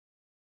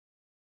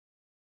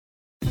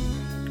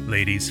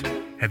Ladies,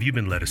 have you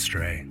been led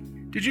astray?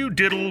 Did you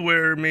diddle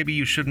where maybe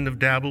you shouldn't have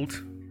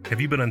dabbled?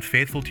 Have you been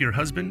unfaithful to your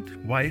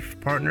husband, wife,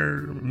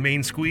 partner,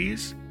 main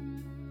squeeze?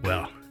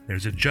 Well,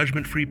 there's a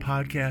judgment-free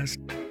podcast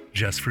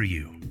just for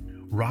you.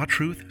 Raw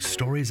Truth,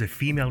 Stories of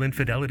Female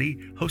Infidelity,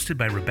 hosted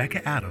by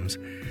Rebecca Adams,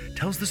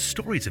 tells the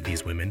stories of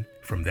these women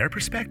from their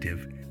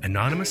perspective,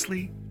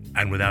 anonymously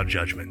and without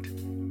judgment.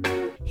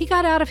 He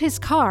got out of his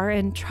car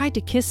and tried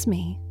to kiss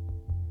me.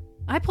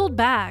 I pulled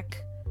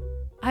back.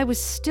 I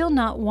was still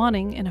not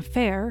wanting an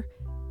affair.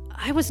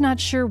 I was not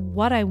sure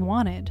what I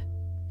wanted.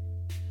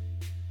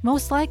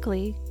 Most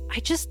likely, I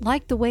just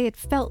liked the way it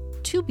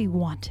felt to be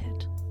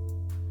wanted.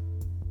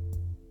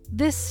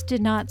 This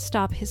did not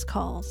stop his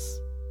calls.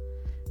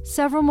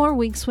 Several more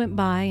weeks went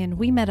by and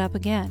we met up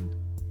again,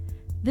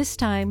 this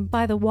time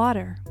by the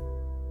water.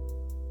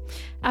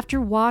 After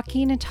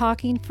walking and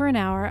talking for an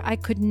hour, I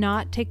could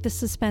not take the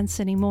suspense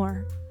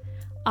anymore.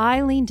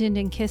 I leaned in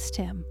and kissed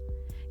him.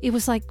 It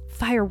was like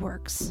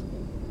fireworks.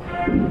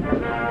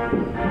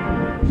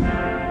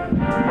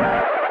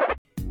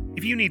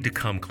 If you need to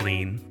come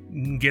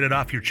clean, get it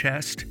off your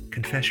chest,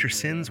 confess your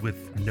sins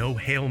with no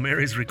Hail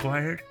Marys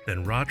required,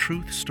 then Raw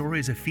Truth,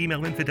 Stories of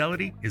Female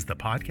Infidelity is the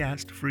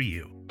podcast for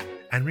you.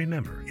 And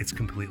remember, it's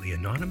completely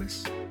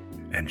anonymous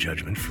and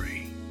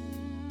judgment-free.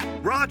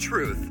 Raw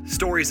Truth,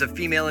 Stories of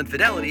Female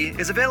Infidelity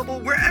is available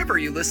wherever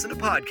you listen to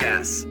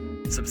podcasts.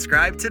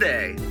 Subscribe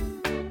today.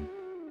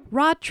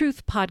 Raw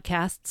Truth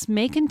podcasts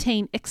may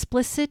contain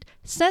explicit,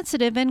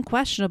 sensitive, and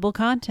questionable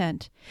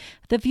content.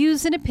 The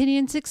views and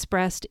opinions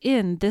expressed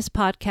in this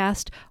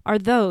podcast are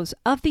those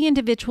of the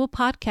individual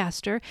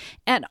podcaster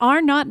and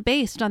are not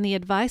based on the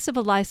advice of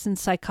a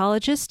licensed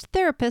psychologist,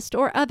 therapist,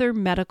 or other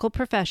medical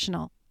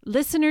professional.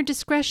 Listener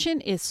discretion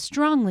is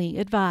strongly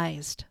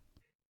advised.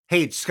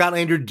 Hey, it's Scott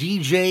Lander,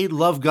 DJ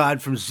Love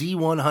God from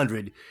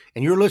Z100,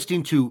 and you're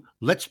listening to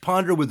Let's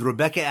Ponder with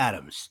Rebecca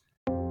Adams.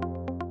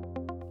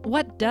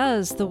 What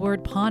does the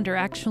word ponder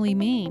actually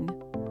mean?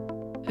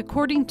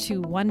 According to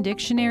one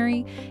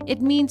dictionary,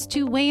 it means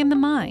to weigh in the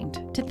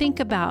mind, to think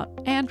about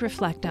and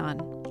reflect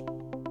on.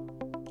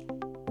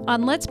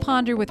 On Let's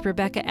Ponder with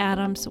Rebecca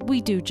Adams,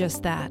 we do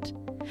just that.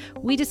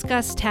 We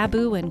discuss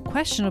taboo and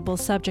questionable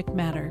subject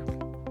matter.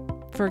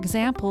 For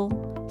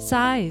example,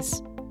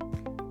 size.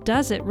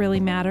 Does it really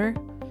matter?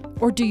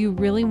 Or do you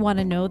really want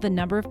to know the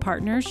number of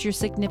partners your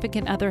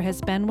significant other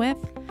has been with?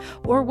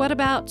 Or what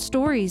about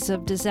stories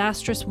of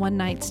disastrous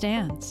one-night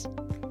stands?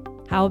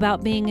 How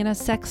about being in a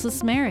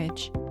sexless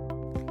marriage?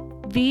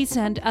 These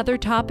and other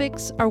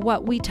topics are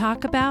what we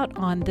talk about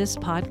on this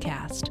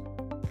podcast.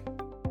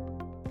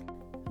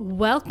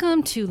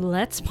 Welcome to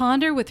Let's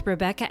Ponder with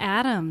Rebecca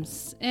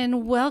Adams,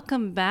 and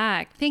welcome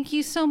back. Thank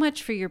you so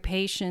much for your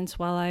patience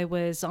while I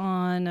was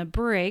on a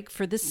break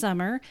for the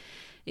summer.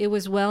 It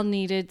was well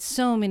needed,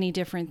 so many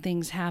different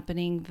things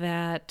happening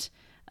that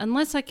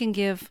unless I can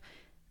give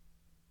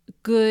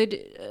good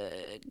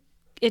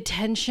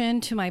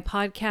attention to my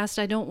podcast,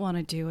 I don't want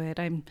to do it.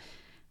 I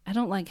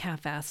don't like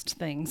half-assed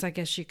things, I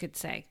guess you could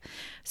say.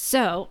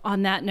 So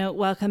on that note,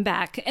 welcome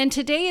back. And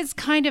today is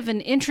kind of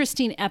an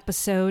interesting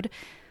episode.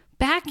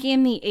 Back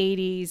in the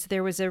 80s,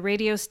 there was a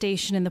radio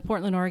station in the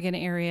Portland, Oregon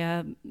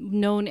area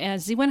known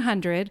as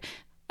Z100.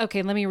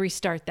 Okay, let me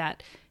restart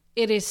that.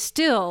 It is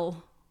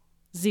still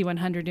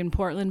Z100 in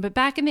Portland, but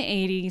back in the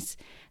 80s,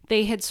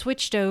 they had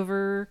switched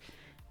over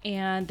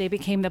and they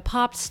became the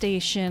pop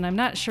station. I'm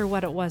not sure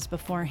what it was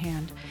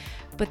beforehand,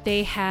 but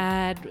they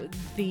had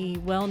the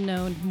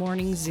well-known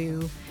Morning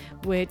Zoo,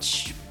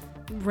 which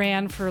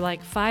ran for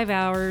like 5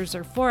 hours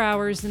or 4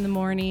 hours in the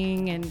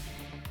morning, and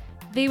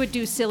they would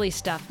do silly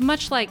stuff,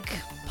 much like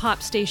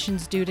pop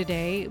stations do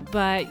today,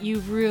 but you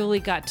really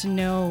got to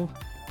know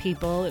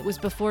people. It was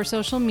before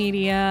social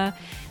media,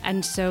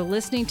 and so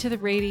listening to the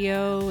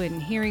radio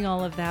and hearing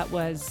all of that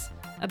was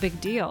a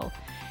big deal.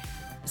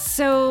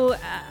 So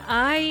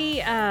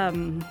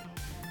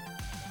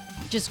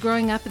just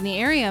growing up in the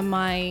area,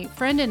 my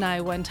friend and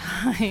I one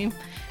time,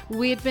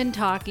 we had been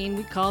talking,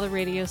 we'd call the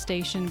radio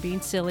station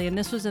being silly, and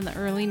this was in the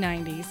early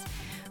 90s.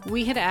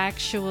 We had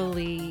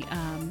actually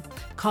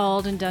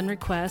called and done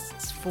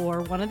requests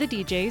for one of the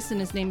DJs, and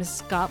his name is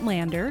Scott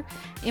Lander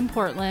in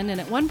Portland. And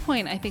at one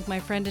point, I think my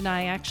friend and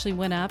I actually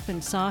went up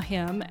and saw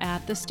him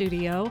at the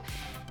studio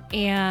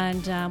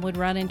and would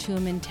run into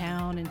him in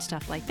town and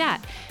stuff like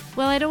that.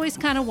 Well, I'd always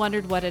kind of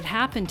wondered what had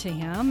happened to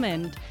him,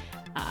 and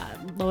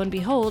lo and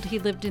behold, he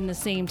lived in the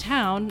same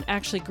town,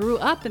 actually grew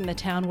up in the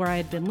town where I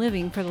had been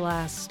living for the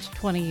last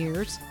 20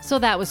 years. So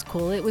that was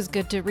cool. It was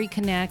good to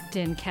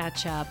reconnect and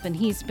catch up. And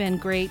he's been a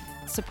great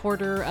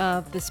supporter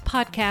of this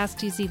podcast.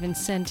 He's even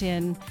sent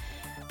in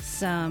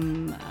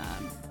some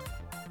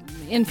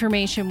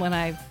information when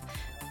I've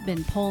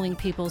been polling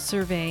people,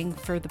 surveying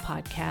for the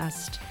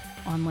podcast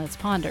on Let's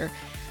Ponder.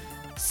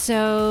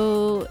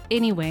 So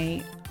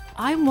anyway,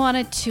 I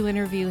wanted to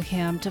interview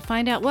him to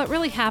find out what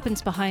really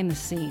happens behind the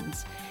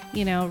scenes.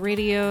 You know,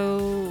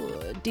 radio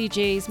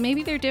DJs,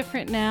 maybe they're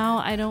different now,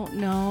 I don't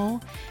know.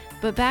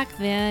 But back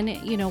then,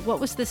 you know, what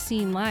was the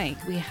scene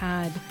like? We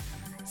had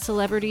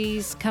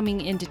celebrities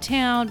coming into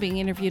town, being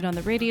interviewed on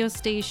the radio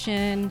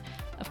station.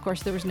 Of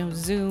course, there was no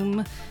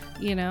Zoom,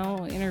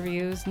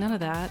 interviews, none of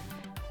that.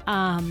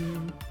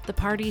 The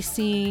party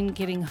scene,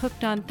 getting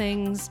hooked on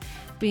things,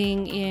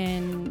 being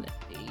in,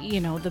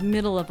 the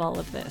middle of all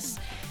of this.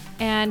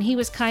 And he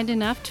was kind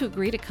enough to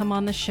agree to come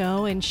on the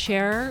show and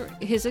share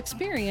his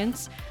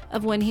experience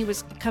of when he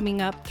was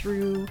coming up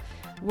through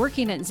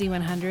working at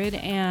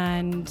Z100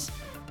 and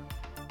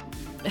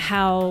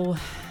how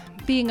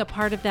being a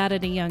part of that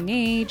at a young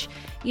age,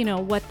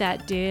 what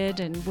that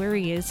did and where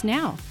he is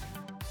now.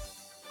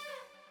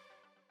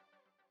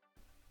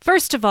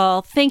 First of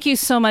all, thank you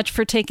so much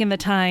for taking the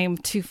time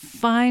to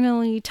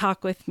finally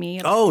talk with me.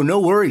 Oh, no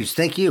worries.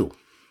 Thank you.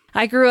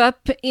 I grew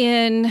up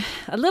in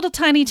a little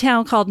tiny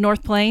town called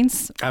North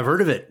Plains. I've heard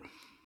of it.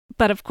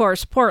 But of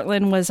course,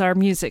 Portland was our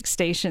music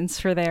stations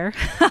for there.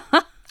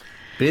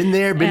 Been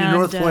there, been to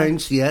North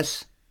Plains,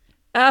 yes.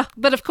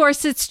 But of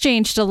course, it's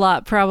changed a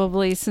lot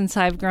probably since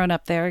I've grown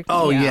up there.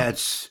 Oh, yeah.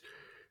 It's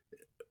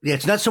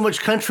not so much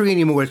country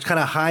anymore. It's kind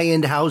of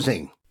high-end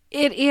housing.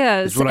 It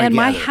is. And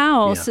my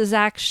house is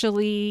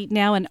actually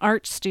now an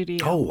art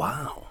studio. Oh,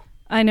 wow.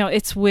 I know.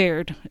 It's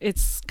weird.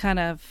 It's kind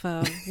of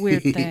a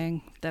weird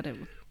thing that it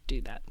would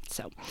do that.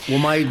 So, well,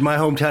 my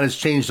hometown has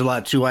changed a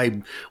lot too.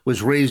 I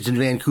was raised in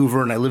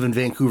Vancouver and I live in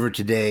Vancouver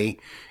today,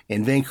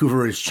 and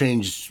Vancouver has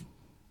changed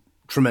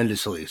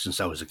tremendously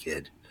since I was a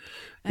kid.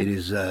 It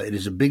is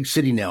a big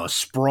city now, a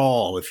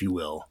sprawl, if you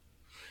will.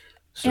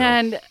 So.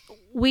 And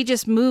we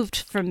just moved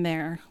from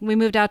there. We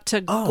moved out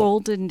to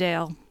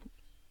Goldendale,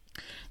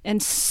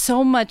 and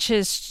so much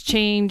has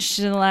changed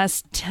in the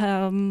last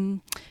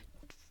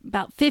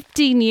about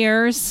 15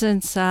 years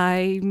since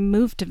I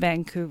moved to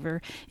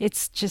Vancouver.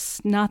 It's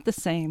just not the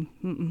same.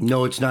 Mm-mm.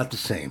 No, it's not the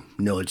same.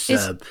 No, it's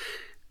dangerous.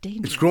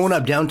 It's growing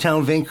up.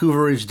 Downtown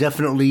Vancouver is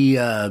definitely,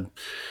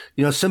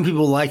 some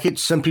people like it,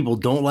 some people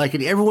don't like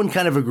it. Everyone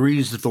kind of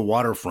agrees that the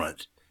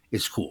waterfront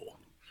is cool.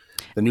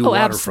 The new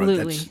waterfront.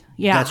 Absolutely.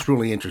 That's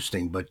really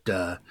interesting. But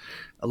a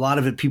lot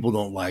of it people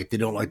don't like. They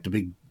don't like the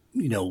big,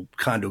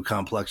 condo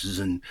complexes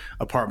and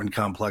apartment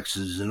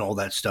complexes and all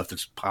that stuff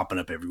that's popping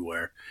up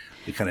everywhere.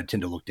 They kind of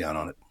tend to look down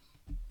on it.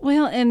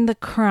 Well, and the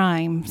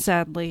crime,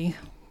 sadly.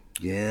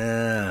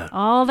 Yeah.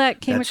 All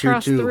that came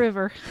across the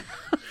river.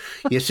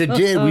 Yes, it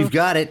did. We've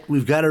got it.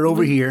 We've got it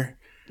over here.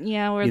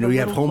 Yeah. We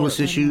have homeless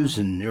issues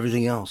and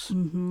everything else.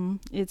 Mm-hmm.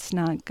 It's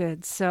not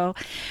good. So,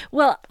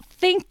 well,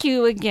 thank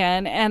you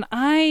again. And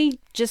I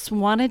just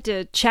wanted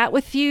to chat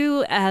with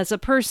you as a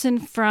person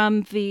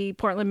from the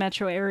Portland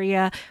metro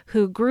area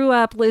who grew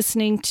up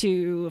listening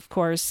to, of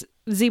course,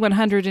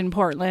 Z100 in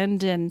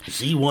Portland. And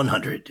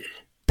Z100.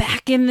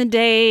 Back in the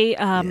day,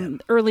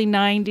 early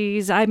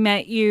 90s, I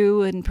met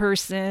you in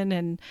person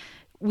and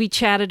we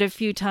chatted a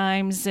few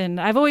times, and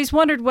I've always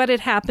wondered what had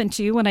happened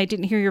to you when I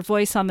didn't hear your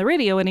voice on the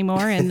radio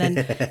anymore, and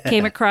then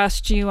came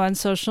across you on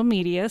social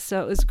media.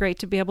 So it was great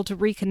to be able to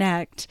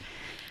reconnect.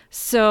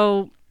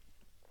 So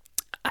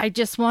I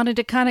just wanted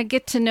to kind of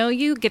get to know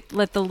you,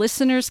 let the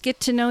listeners get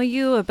to know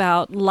you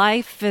about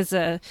life as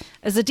a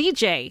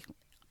DJ,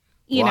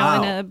 in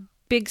a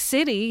big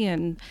city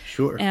and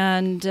sure.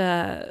 And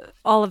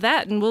all of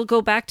that. And we'll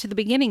go back to the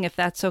beginning if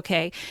that's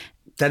okay.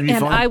 That'd be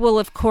fun. And I will,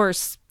 of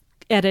course,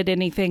 edit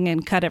anything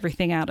and cut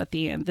everything out at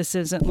the end. This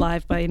isn't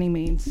live by any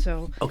means,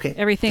 so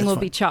everything will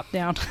be chopped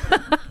down.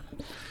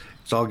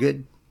 It's all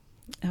good.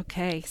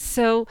 Okay,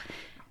 so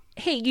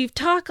hey, you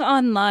talk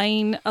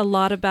online a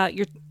lot about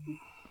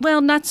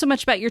not so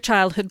much about your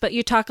childhood, but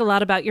you talk a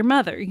lot about your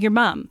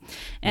mom.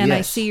 And yes.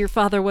 I see your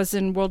father was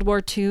in World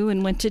War II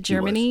and went to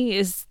Germany.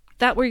 Is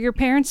that where your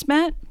parents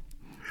met?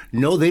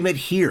 No, they met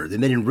here. They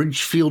met in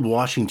Ridgefield,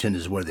 Washington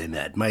is where they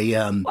met.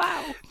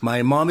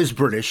 My mom is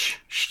British.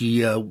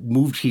 She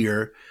moved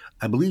here.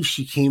 I believe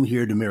she came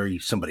here to marry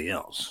somebody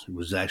else. It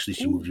was actually,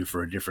 she moved here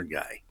for a different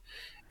guy.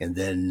 And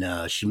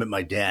then she met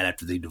my dad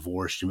after they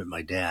divorced. She met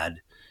my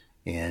dad.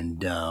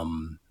 And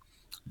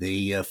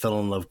they fell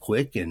in love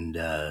quick and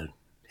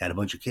had a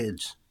bunch of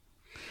kids.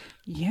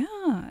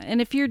 Yeah.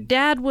 And if your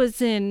dad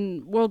was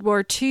in World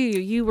War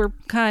II, you were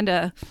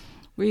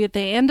were you at the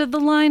end of the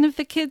line of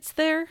the kids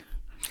there?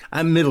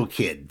 I'm middle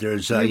kid.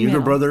 There's a younger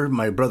brother,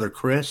 my brother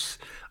Chris.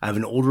 I have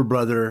an older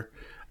brother,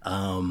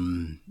 Tony.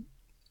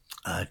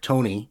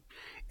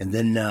 And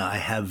then I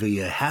have a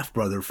half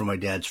brother from my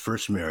dad's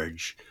first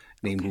marriage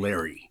named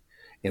Larry,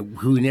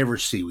 who we never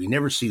see. We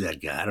never see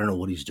that guy. I don't know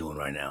what he's doing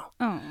right now.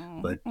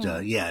 But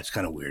it's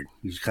kind of weird.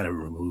 He's kind of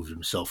removed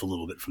himself a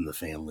little bit from the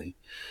family.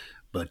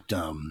 But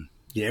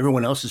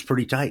everyone else is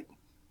pretty tight.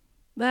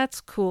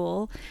 That's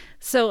cool.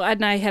 So,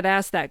 and I had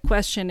asked that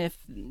question if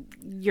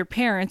your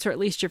parents, or at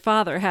least your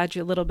father, had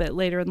you a little bit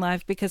later in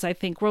life, because I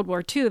think World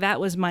War II,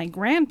 that was my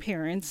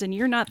grandparents, and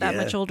you're not that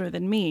much older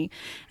than me.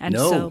 And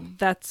so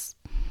that's...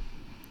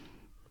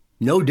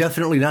 No,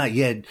 definitely not.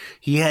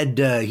 He had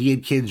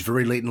kids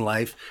very late in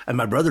life. And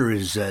my brother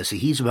is,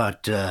 he's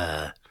about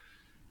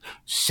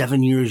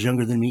 7 years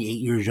younger than me, 8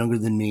 years younger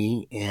than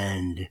me.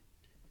 And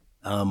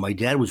my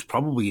dad was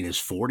probably in his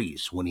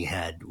 40s when he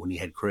had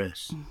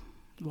Chris.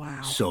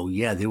 Wow. So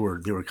yeah, they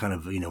were kind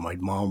of, my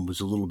mom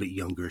was a little bit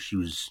younger. She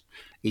was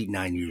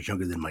 8-9 years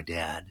younger than my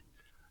dad.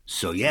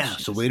 So yeah,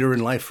 so later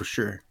in life for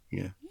sure.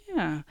 Yeah.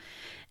 Yeah.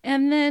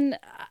 And then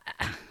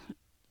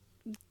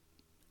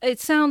it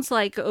sounds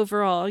like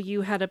overall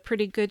you had a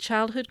pretty good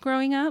childhood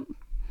growing up.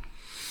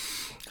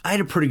 I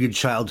had a pretty good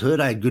childhood.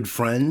 I had good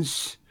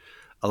friends,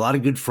 a lot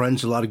of good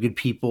friends, a lot of good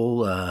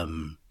people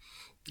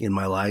in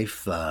my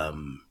life.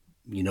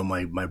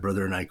 My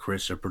brother and I,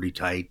 Chris, are pretty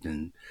tight.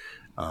 And,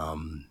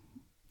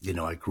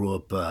 I grew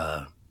up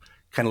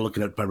kind of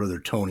looking at my brother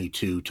Tony,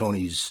 too.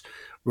 Tony's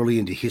really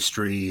into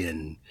history,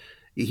 and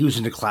he was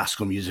into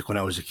classical music when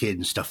I was a kid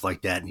and stuff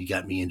like that. And he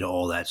got me into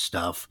all that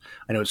stuff.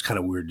 I know it's kind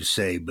of weird to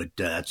say, but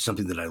that's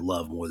something that I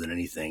love more than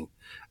anything.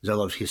 Because I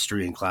love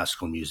history and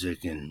classical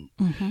music and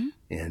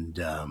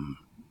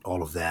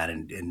all of that.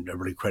 And I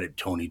really credit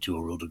Tony to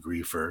a real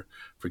degree for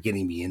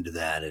getting me into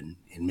that and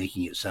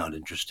making it sound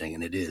interesting.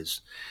 And it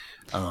is.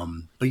 But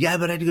I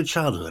had a good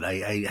childhood.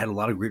 I had a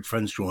lot of great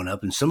friends growing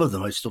up, and some of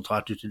them I still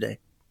talk to today.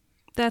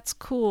 That's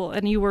cool.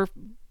 And you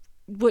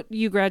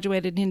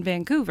graduated in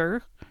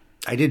Vancouver.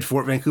 I did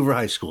Fort Vancouver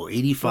High School,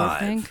 85.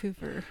 Fort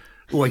Vancouver.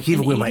 Oh, I keep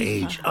away my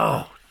age.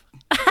 Oh,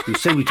 you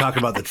said we talk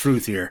about the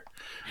truth here.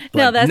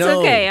 No, that's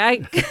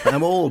okay.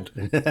 I'm old.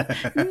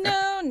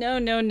 No.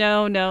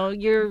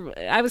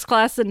 I was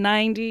class of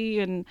 90,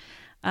 and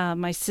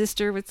my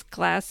sister was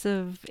class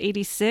of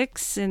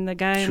 86, and the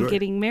guy I'm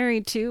getting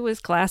married to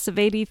was class of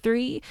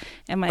 83,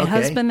 and my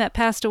husband that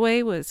passed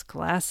away was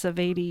class of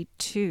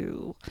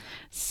 82.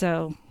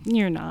 So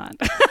you're not.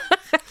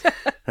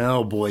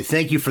 Oh boy,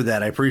 thank you for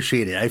that. I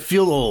appreciate it. I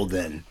feel old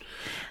then.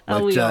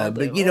 But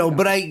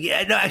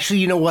actually,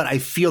 you know what? I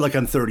feel like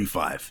I'm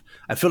 35.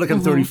 I feel like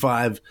I'm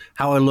 35.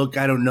 How I look,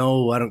 I don't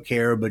know. I don't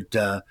care. But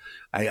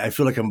I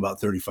feel like I'm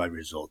about 35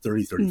 years old,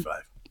 35.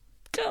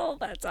 Oh,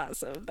 that's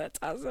awesome. That's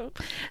awesome.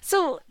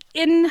 So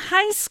in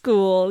high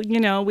school,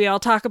 we all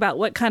talk about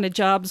what kind of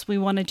jobs we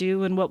want to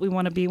do and what we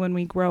want to be when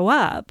we grow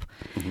up.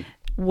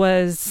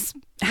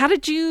 How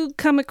did you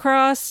come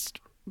across,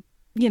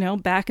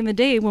 back in the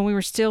day when we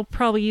were still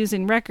probably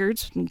using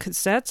records and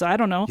cassettes? I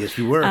don't know. Yes,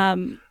 we were.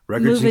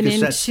 Records and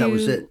cassettes, that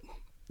was it.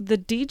 The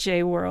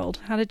DJ world.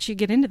 How did you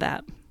get into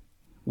that?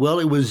 Well,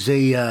 it was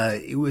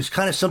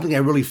kind of something I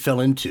really fell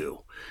into.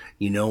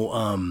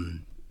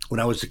 When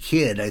I was a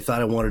kid, I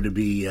thought I wanted to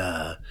be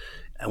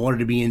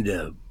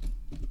into,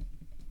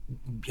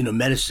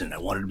 medicine. I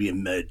wanted to be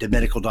a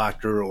medical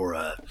doctor or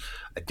a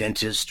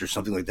dentist or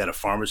something like that, a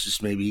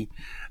pharmacist maybe.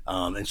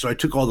 And so I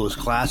took all those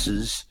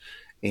classes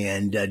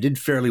and did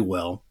fairly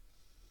well.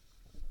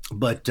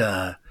 But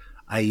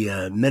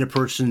I met a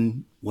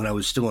person when I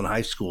was still in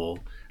high school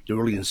that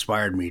really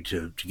inspired me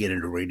to get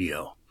into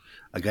radio.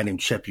 A guy named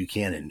Chet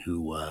Buchanan,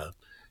 who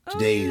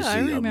today is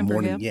the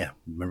morning. Him. Yeah,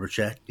 remember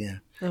Chet? Yeah,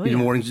 he did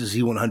mornings at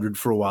Z100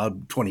 for a while,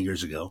 20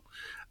 years ago.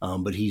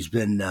 But he's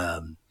been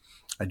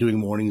doing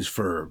mornings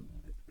for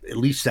at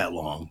least that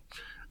long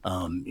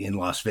in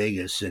Las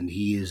Vegas, and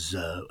he is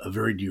a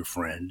very dear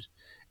friend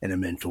and a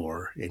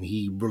mentor, and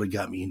he really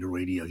got me into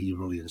radio. He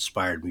really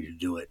inspired me to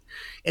do it.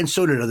 And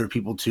so did other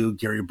people too,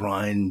 Gary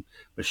Bryan,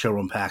 Michelle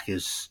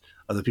Rompakis,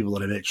 other people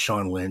that I met,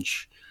 Sean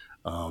Lynch,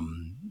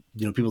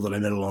 people that I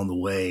met along the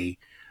way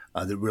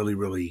that really,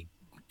 really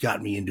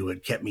got me into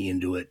it, kept me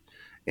into it.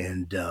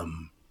 And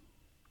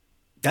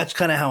that's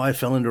kind of how I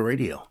fell into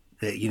radio.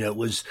 It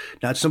was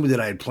not something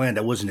that I had planned.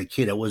 I wasn't a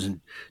kid. I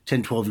wasn't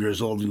 10, 12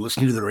 years old and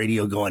listening to the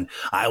radio going,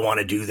 I want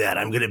to do that.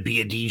 I'm going to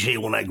be a DJ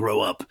when I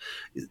grow up.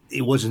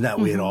 It wasn't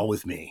that way at all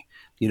with me.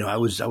 I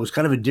was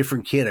kind of a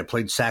different kid. I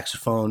played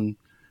saxophone.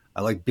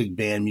 I liked big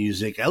band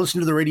music. I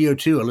listened to the radio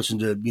too. I listened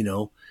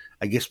to,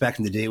 I guess back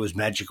in the day it was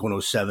Magic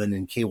 107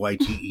 and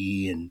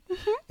KYTE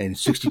and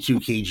 62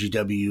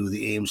 KGW,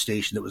 the AM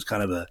station that was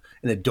kind of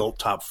an adult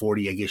top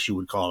 40, I guess you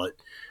would call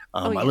it.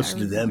 I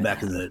listened to them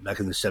back in the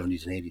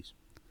 70s and 80s.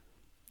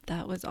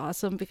 That was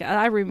awesome because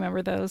I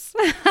remember those.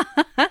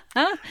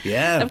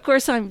 Yeah. Of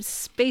course, I'm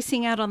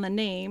spacing out on the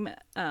name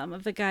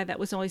of the guy that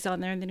was always on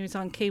there, and then he was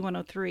on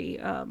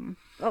K103.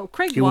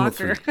 Craig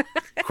Walker.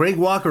 Craig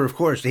Walker, of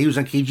course. He was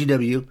on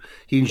KGW.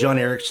 He and John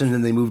Erickson,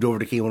 and they moved over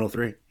to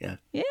K103. Yeah.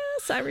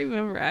 Yes, I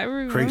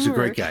remember. Craig's a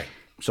great guy.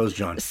 So is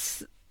John.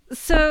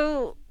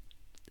 So,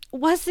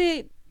 was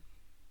it?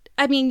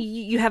 I mean,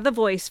 you have the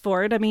voice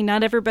for it. I mean,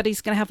 not everybody's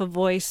going to have a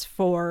voice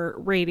for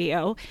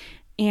radio.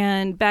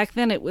 And back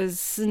then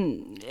it's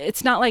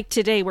not like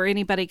today where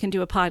anybody can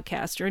do a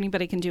podcast or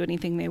anybody can do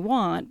anything they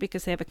want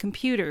because they have a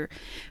computer.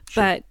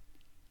 Sure. But,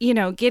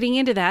 getting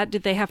into that,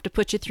 did they have to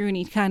put you through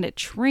any kind of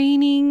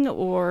training,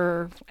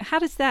 or how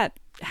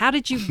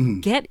did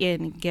you get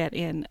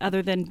in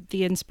other than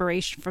the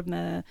inspiration from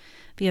the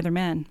other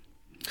men?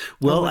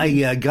 Well,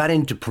 I got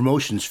into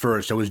promotions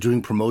first. I was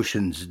doing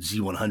promotions at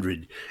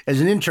Z100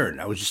 as an intern.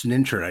 I was just an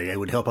intern. I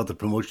would help out the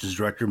promotions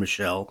director,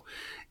 Michelle,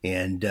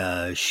 and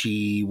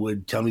she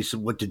would tell me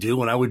what to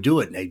do, and I would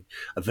do it. And I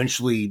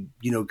eventually,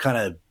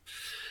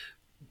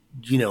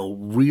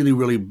 really,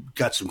 really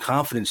got some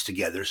confidence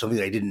together,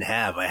 something I didn't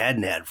have. I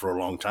hadn't had for a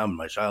long time in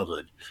my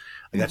childhood.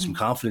 I got some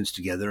confidence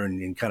together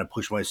and kind of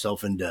pushed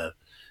myself into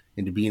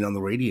being on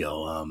the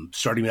radio.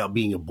 Starting out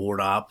being a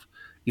board op,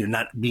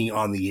 not being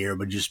on the air,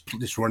 but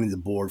just running the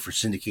board for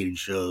syndicated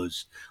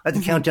shows. I had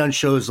the countdown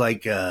shows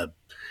like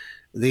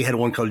they had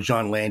one called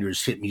John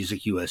Lander's Hit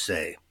Music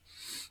USA,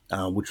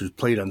 which was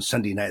played on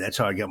Sunday night. That's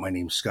how I got my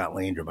name, Scott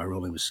Lander. My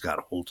real name was Scott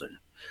Holton.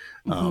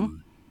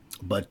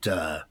 But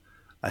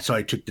that's how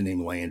I took the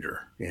name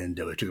Lander, and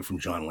I took it from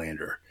John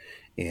Lander.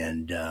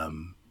 And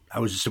I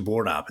was just a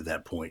board op at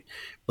that point.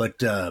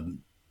 But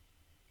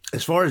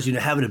as far as,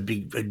 having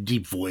a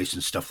deep voice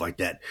and stuff like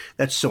that,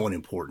 that's so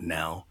unimportant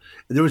now.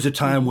 There was a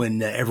time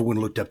when everyone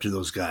looked up to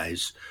those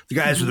guys, the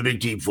guys with a big,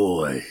 deep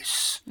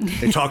voice.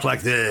 They talk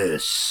like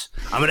this.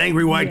 I'm an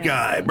angry white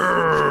guy.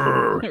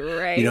 Brrr.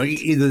 Right.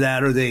 Either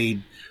that or they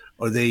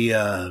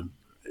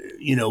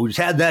just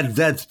had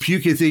that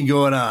puking thing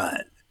going on.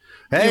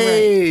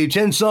 Hey,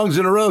 10 songs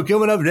in a row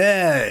coming up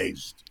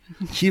next.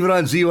 Keep it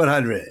on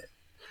Z100.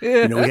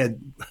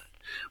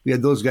 We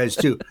had those guys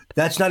too.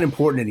 That's not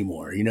important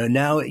anymore.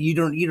 Now you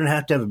don't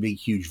have to have a big,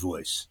 huge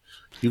voice.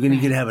 You can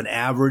have an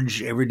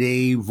average,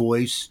 everyday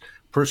voice.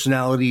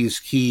 Personality is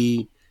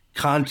key.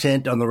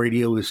 Content on the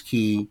radio is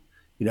key.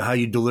 How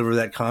you deliver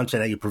that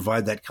content, how you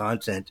provide that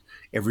content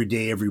every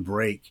day, every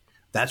break.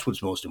 That's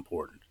what's most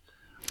important.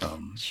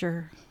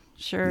 Sure.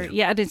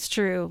 Yeah, it's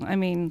true. I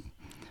mean,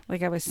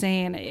 like I was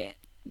saying,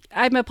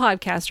 I'm a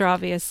podcaster,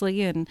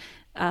 obviously, and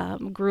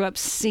grew up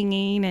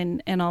singing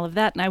and all of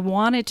that. And I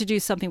wanted to do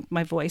something with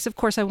my voice. Of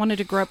course, I wanted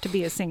to grow up to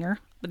be a singer,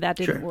 but that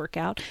didn't work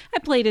out. I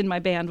played in my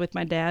band with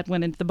my dad,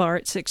 went into the bar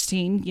at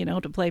 16,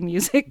 to play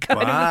music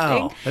kind of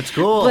thing. That's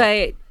cool.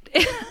 But,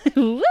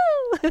 woo!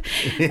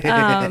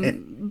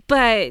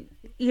 But,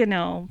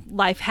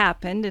 life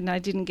happened and I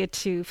didn't get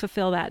to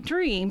fulfill that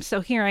dream.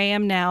 So here I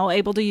am now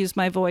able to use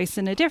my voice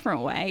in a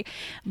different way.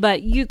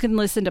 But you can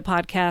listen to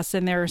podcasts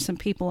and there are some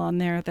people on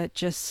there that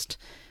just,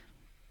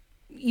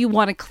 you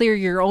want to clear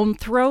your own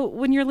throat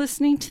when you're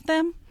listening to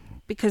them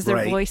because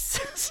their voice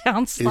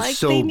sounds it's like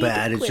so they need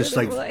bad. To it's just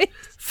like voice.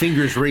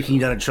 Fingers raking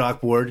down a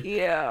chalkboard.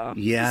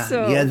 Yeah.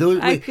 So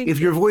if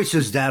your voice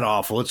is that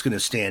awful, it's going to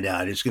stand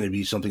out. It's going to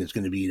be something that's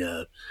going to be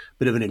a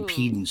bit of an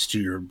impedance to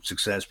your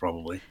success,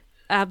 probably.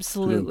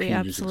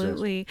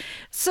 Absolutely.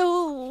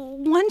 So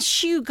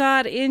once you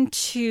got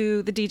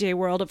into the DJ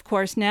world, of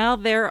course, now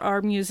there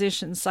are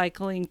musicians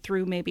cycling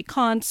through maybe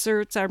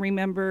concerts. I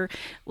remember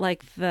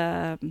like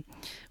the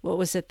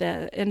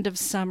end of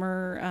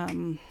summer?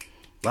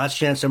 Last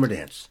Chance Summer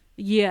Dance.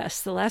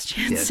 Yes, the Last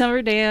Chance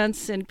Summer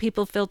Dance and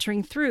people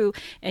filtering through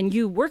and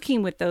you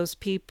working with those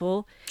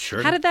people.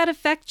 Sure. How did that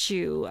affect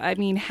you? I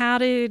mean, how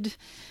did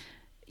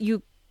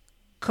you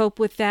cope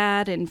with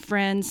that and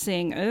friends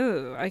saying,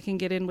 oh, I can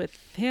get in with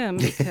him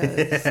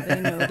because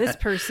they know this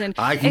person.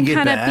 I can and get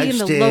kind of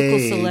backstage. being the local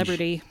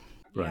celebrity.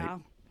 Right. Yeah.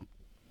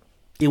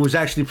 It was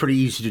actually pretty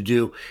easy to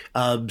do.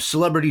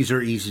 Celebrities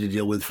are easy to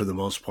deal with for the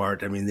most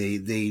part. I mean,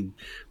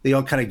 they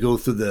all kind of go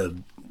through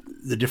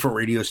the different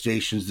radio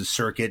stations, the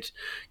circuit.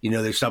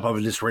 They stop up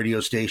at this radio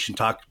station,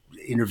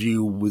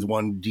 interview with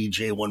one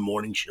DJ, one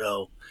morning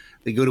show.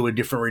 They go to a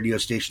different radio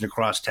station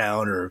across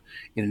town or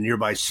in a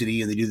nearby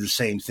city, and they do the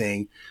same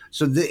thing.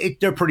 So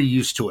they're pretty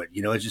used to it.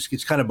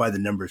 It's kind of by the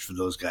numbers for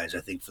those guys, I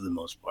think, for the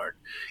most part.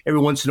 Every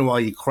once in a while,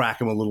 you crack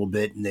them a little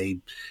bit, and they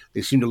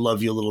seem to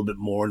love you a little bit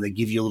more, and they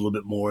give you a little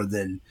bit more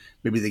than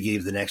maybe they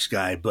gave the next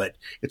guy. But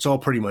it's all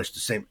pretty much the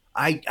same.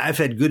 I've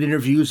had good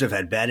interviews. I've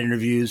had bad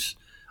interviews.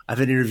 I've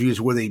had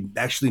interviews where they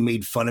actually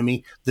made fun of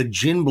me. The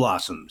Gin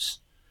Blossoms.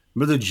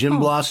 Remember the Gin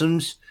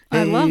Blossoms?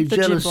 I love the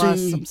jealousy. Gin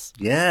Blossoms.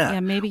 Yeah. Yeah,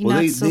 maybe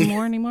not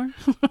more anymore.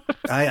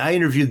 I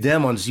interviewed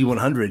them on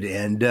Z100,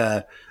 and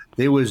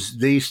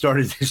they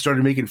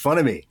started making fun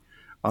of me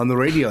on the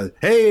radio.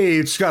 Hey,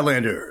 it's Scott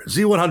Lander,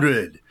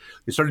 Z100.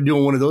 They started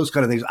doing one of those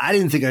kind of things. I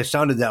didn't think I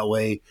sounded that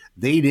way.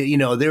 They did.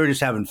 They were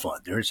just having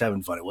fun.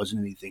 It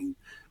wasn't anything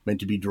meant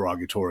to be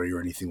derogatory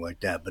or anything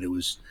like that. But it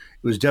was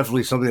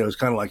definitely something that was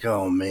kind of like,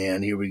 oh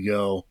man, here we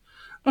go.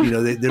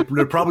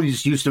 They're probably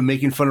just used to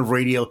making fun of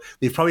radio.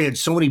 They've probably had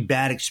so many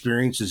bad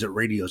experiences at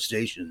radio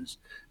stations.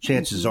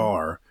 Chances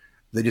are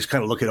they just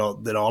kind of look at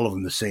all of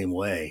them the same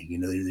way. They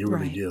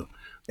really do.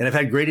 And I've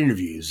had great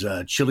interviews.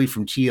 Chili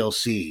from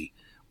TLC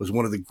was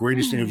one of the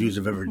greatest interviews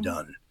I've ever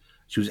done.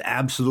 She was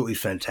absolutely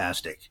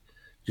fantastic.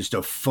 Just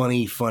a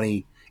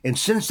funny. And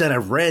since then,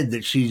 I've read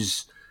that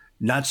she's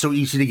not so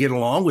easy to get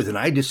along with, and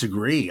I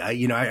disagree.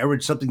 I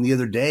read something the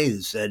other day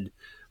that said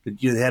that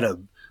they had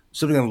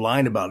something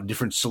online about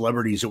different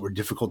celebrities that were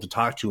difficult to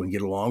talk to and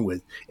get along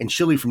with. And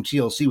Chili from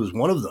TLC was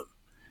one of them.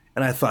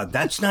 And I thought,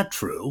 that's not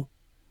true.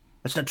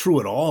 That's not true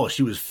at all.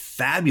 She was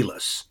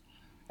fabulous,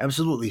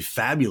 absolutely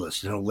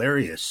fabulous and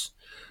hilarious,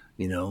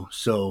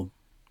 so.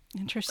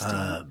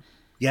 Interesting.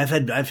 Yeah,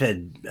 I've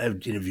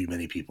interviewed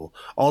many people,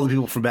 all the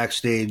people from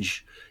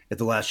backstage at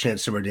the Last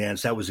Chance Summer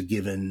Dance. That was a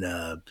given,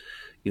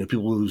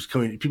 people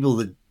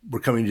that were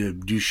coming to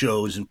do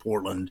shows in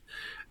Portland,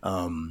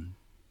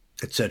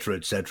 et cetera,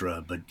 et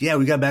cetera. But yeah,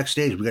 we got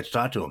backstage. We got to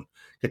talk to him,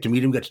 got to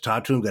meet him, got to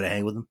talk to him, got to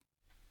hang with him.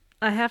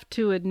 I have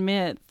to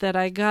admit that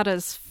I got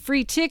us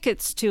free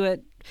tickets to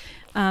it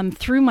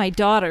through my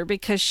daughter,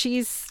 because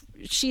she's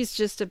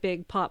just a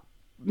big pop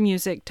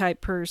music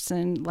type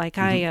person like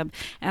I am.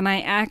 And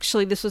I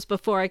actually, this was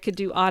before I could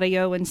do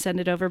audio and send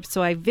it over,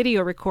 so I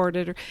video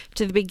recorded her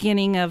to the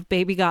beginning of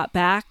Baby Got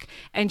Back,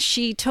 and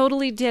she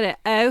totally did it.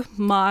 Oh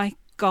my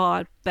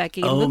God,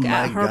 Becky, look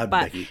at her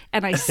butt. Becky.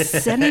 And I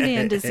sent it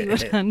in to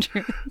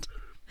Z100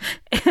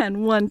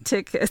 and won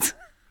tickets.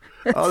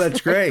 Oh,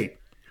 that's great.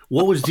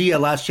 What was the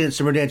Last Chance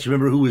Summer Dance? You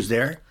remember who was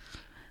there?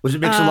 Was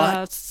it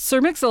Mix-a-Lot?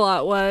 Sir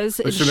Mix-a-Lot was.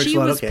 And Sir she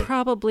was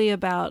probably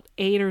about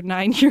 8 or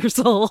 9 years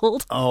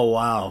old. Oh,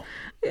 wow.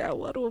 Yeah,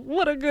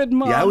 what a good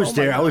mom. Yeah, I was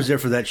there. I was there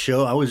for that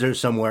show. I was there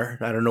somewhere.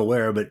 I don't know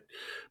where, but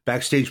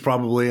backstage,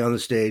 probably on the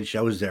stage.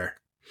 I was there.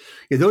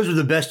 Yeah, those were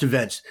the best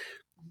events.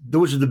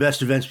 Those are the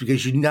best events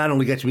because you not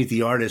only got to meet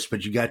the artists,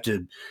 but you got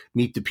to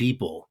meet the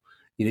people.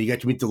 You know, you got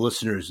to meet the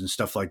listeners and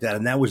stuff like that.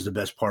 And that was the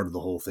best part of the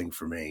whole thing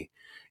for me.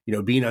 You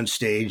know, being on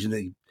stage and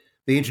they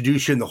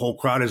introduce you and the whole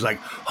crowd is like,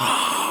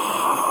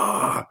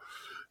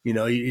 you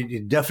know,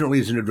 it definitely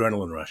is an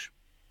adrenaline rush.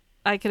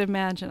 I can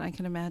imagine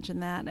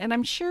that. And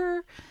I'm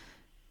sure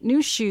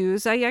New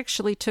Shoes, I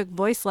actually took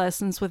voice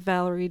lessons with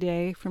Valerie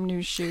Day from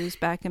New Shoes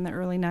back in the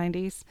early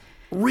 90s.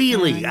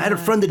 Really? And, I had a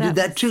friend that did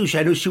that too.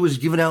 I know she was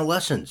giving out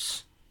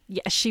lessons.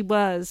 Yeah, she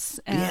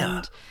was.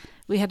 And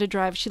we had to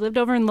drive. She lived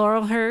over in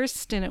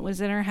Laurelhurst, and it was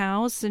in her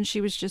house, and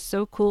she was just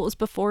so cool. It was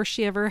before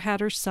she ever had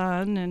her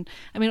son. And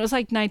I mean, it was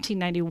like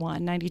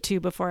 1991, 92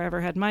 before I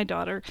ever had my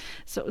daughter.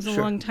 So it was a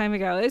long time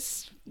ago.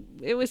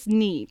 It was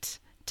neat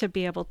to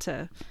be able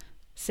to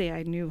say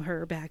I knew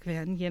her back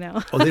then, you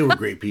know. Oh, they were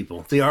great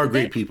people. They are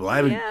great people.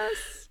 I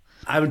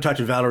haven't talked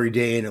to Valerie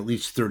Day in at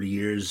least 30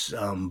 years.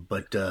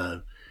 But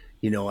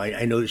you know,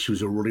 I know that she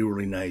was a really,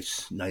 really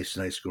nice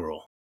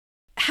girl.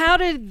 How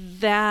did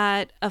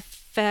that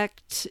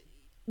affect,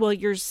 well,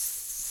 your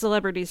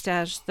celebrity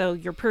status, though,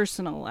 your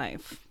personal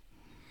life?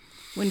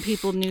 When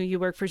people knew you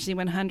worked for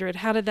Z100,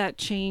 how did that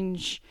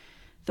change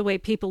the way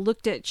people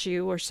looked at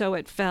you, or so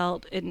it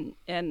felt, and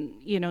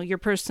you know, your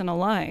personal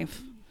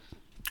life?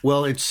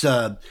 Well, it's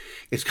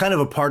kind of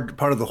a part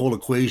of the whole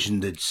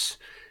equation that's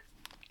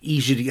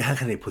easy to, how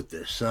can I put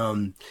this?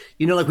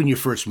 You know, like when you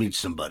first meet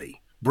somebody.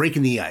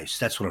 Breaking the ice.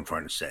 That's what I'm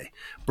trying to say.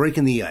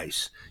 Breaking the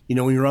ice. You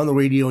know, when you're on the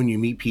radio and you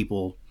meet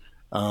people,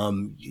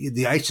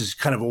 the ice is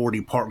kind of already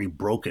partly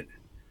broken,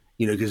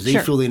 you know, because they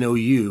feel they know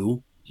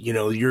you. You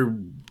know,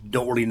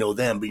 don't really know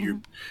them, but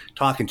you're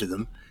talking to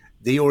them.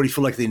 They already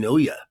feel like they know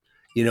you,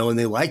 you know, and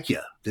they like you.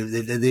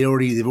 They've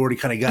already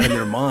kind of got in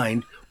their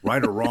mind,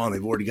 right or wrong.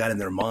 They've already got in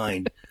their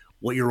mind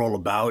what you're all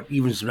about,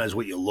 even sometimes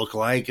what you look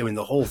like. I mean,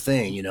 the whole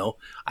thing, you know.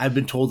 I've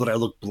been told that I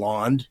look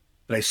blonde,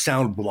 that I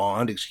sound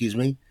blonde, excuse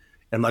me.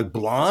 And I'm like,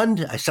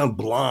 blonde? I sound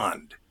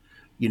blonde.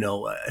 You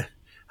know,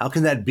 how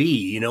can that be?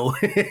 You know,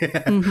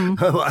 I'm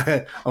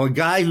a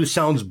guy who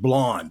sounds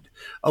blonde.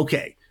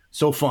 Okay,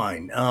 so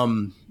fine.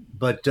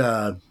 But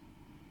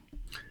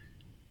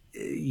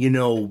you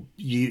know,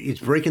 it's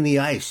breaking the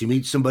ice. You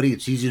meet somebody,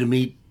 it's easy to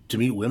meet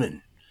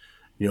women.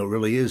 You know, it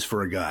really is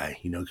for a guy,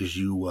 you know, because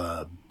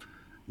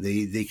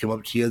they come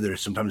up to you. They're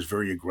sometimes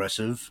very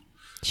aggressive.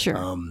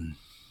 Sure.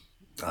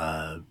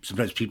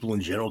 Sometimes people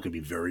in general can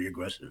be very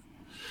aggressive.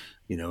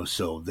 You know,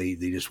 so they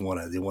just want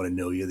to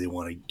know you. They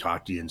want to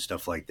talk to you and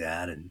stuff like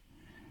that. And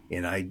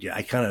I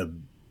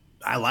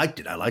liked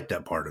it. I liked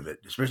that part of it,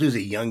 especially as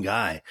a young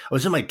guy. I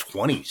was in my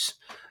 20s,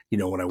 you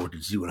know, when I worked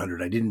at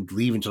Z100. I didn't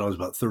leave until I was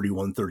about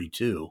 31,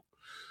 32.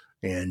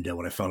 And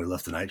when I finally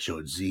left the night show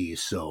at Z.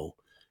 So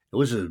it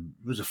was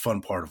a fun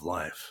part of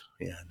life.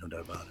 Yeah, no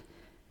doubt about it.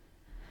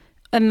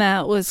 And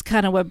that was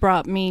kind of what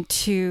brought me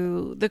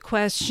to the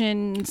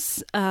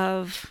questions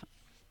of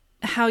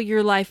how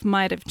your life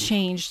might have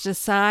changed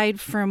aside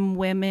from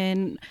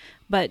women,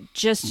 but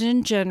just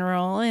in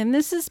general. And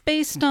this is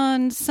based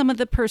on some of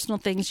the personal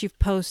things you've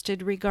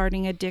posted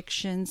regarding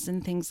addictions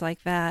and things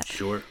like that.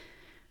 Sure.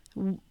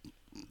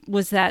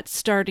 Was that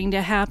starting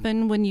to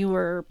happen when you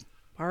were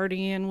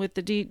partying with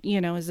as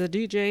a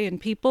DJ and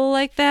people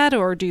like that?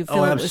 Or do you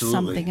feel it was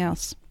something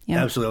else?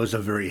 Yeah. Absolutely. I was a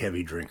very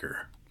heavy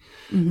drinker.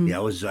 Mm-hmm. Yeah,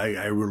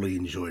 I really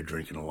enjoyed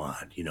drinking a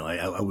lot. You know,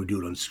 I would do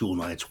it on school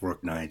nights,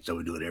 work nights. I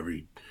would do it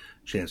every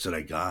chance that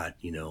I got,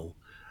 you know.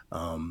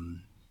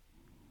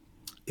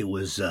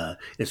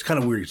 It's kind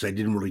of weird because I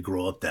didn't really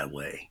grow up that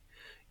way.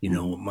 You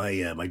know,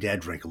 my dad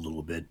drank a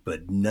little bit,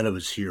 but none of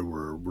us here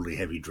were really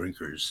heavy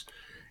drinkers.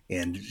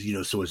 And, you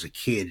know, so as a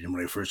kid, and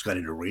when I first got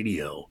into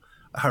radio,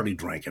 I hardly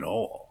drank at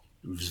all.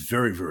 It was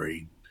very,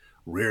 very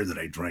rare that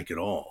I drank at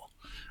all.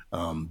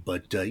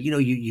 But you know,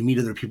 you meet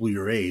other people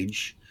your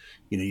age,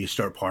 you know, you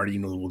start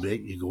partying a little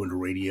bit, you go into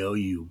radio,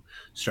 you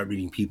start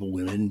meeting people,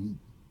 women,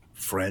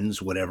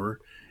 friends,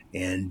 whatever.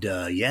 And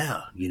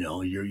you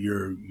know,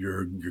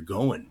 you're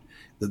going.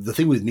 The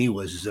thing with me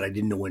is that I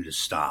didn't know when to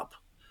stop.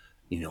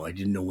 You know, I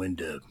didn't know when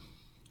to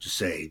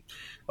say,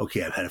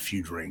 okay, I've had a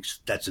few drinks,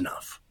 that's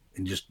enough,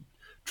 and just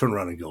turn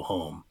around and go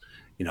home.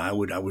 You know, I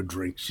would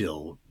drink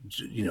till,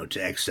 you know,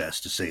 to excess,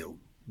 to say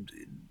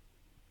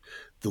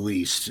the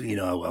least.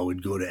 I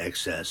would go to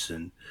excess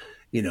and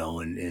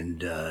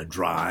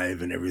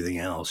drive and everything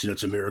else.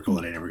 It's a miracle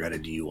that I never got a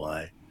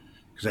DUI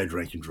because I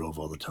drank and drove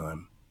all the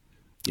time.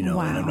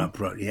 Wow. And I'm not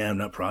proud. Yeah, I'm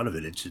not proud of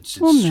it. It's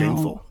No.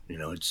 shameful.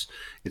 It's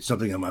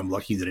something I'm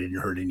lucky that I didn't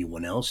hurt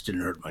anyone else,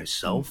 didn't hurt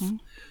myself.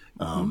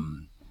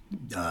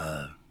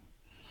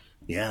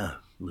 Yeah,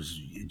 it was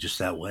just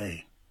that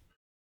way.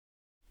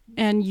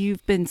 And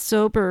you've been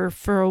sober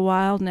for a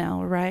while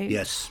now, right?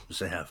 Yes,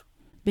 I have.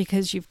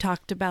 Because you've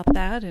talked about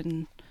that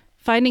and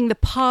finding the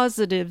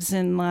positives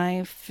in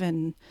life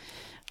and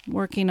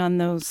working on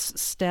those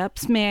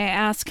steps. May I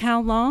ask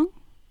how long?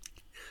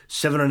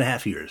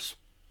 7.5 years.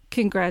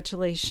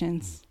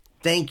 Congratulations.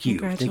 Thank you.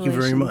 Thank you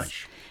very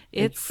much.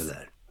 Thank you for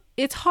that.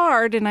 It's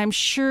hard, and I'm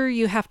sure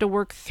you have to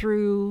work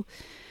through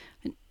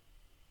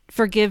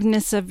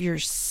forgiveness of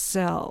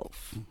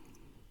yourself.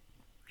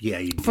 Yeah,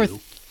 you do. For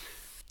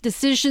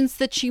decisions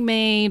that you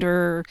made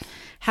or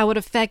how it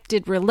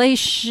affected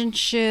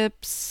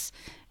relationships.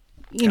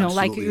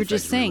 Like you were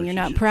just saying, you're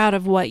not proud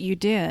of what you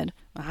did.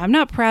 I'm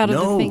not proud of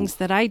the things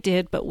that I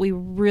did, but we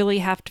really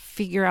have to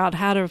figure out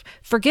how to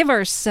forgive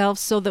ourselves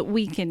so that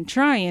we can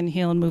try and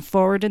heal and move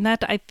forward. And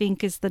that, I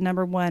think, is the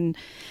number one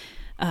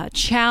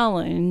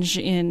challenge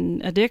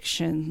in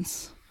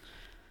addictions.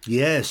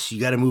 Yes, you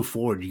got to move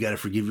forward. You got to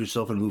forgive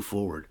yourself and move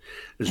forward.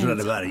 There's no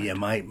doubt about it. Yeah,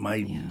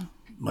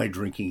 my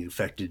drinking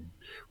affected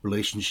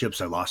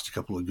relationships. I lost a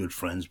couple of good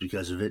friends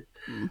because of it.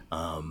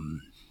 I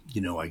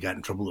got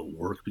in trouble at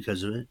work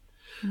because of it.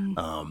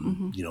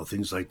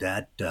 Things like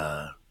that.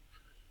 I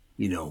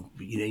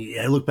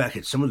look back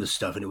at some of the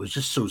stuff and it was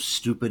just so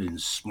stupid and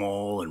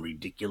small and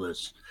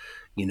ridiculous,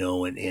 and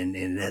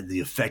the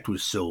effect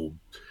was so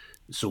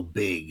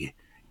big,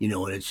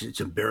 and it's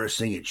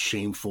embarrassing. It's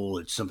shameful.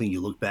 It's something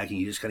you look back and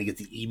you just kind of get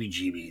the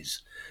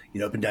EBGBs,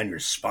 up and down your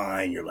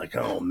spine. You're like,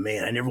 oh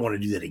man, I never want to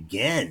do that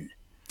again.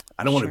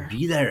 I don't want to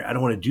be there. I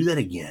don't want to do that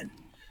again.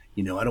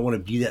 I don't want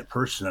to be that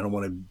person. I don't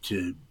want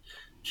to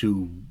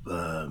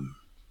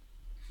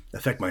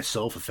affect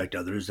myself, affect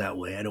others that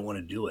way. I don't want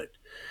to do it.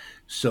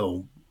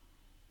 So,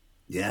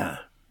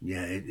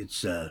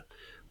 it's.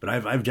 But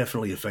I've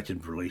definitely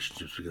affected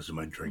relationships because of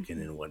my drinking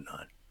and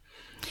whatnot.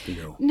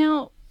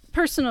 Now,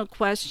 personal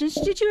questions.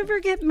 Did you ever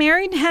get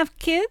married and have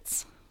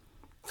kids?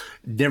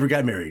 Never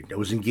got married. I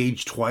was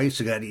engaged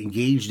twice. I got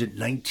engaged at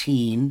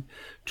 19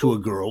 to a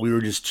girl. We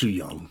were just too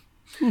young.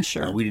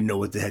 Sure. We didn't know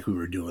what the heck we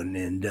were doing.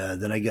 And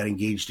then I got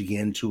engaged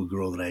again to a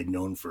girl that I had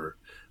known for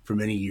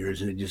many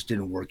years, and it just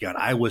didn't work out.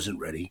 I wasn't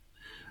ready.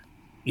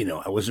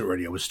 I wasn't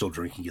ready. I was still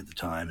drinking at the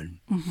time. And,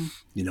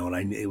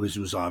 and it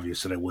was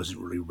obvious that I wasn't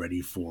really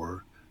ready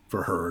for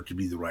her to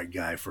be the right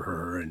guy for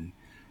her and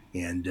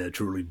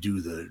to really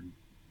do the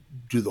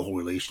whole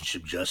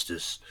relationship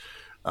justice.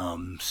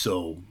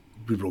 So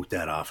we broke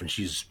that off, and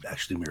she's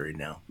actually married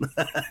now.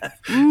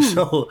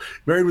 So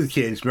married with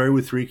kids, married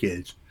with 3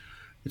 kids.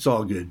 It's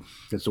all good.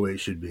 That's the way it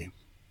should be.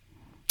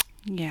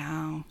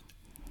 Yeah.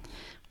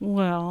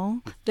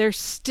 Well, there's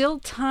still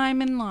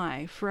time in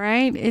life,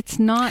 right? It's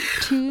not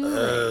too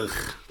late.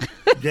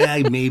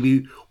 Yeah,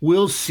 maybe.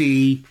 We'll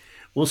see.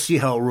 We'll see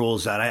how it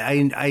rolls out.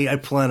 I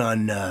plan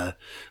on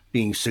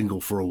being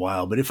single for a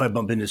while, but if I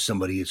bump into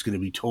somebody, it's going to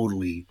be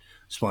totally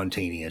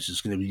spontaneous.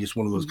 It's going to be just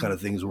one of those kind of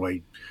things where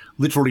I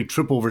literally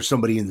trip over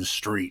somebody in the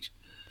street,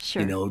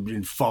 Sure.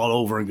 And fall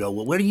over and go,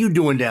 well, what are you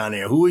doing down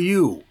there? Who are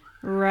you?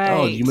 Right.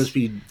 Oh, you must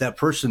be that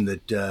person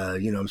that,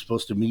 I'm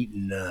supposed to meet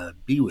and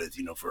be with,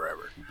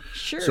 forever.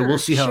 Sure. So we'll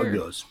see how it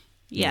goes.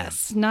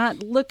 Yes.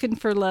 Not looking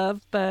for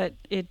love, but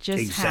it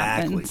just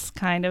happens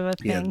kind of a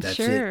thing. Yeah, that's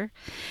sure. it.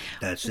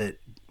 That's it.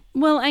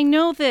 Well, I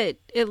know that,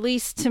 at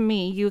least to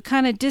me, you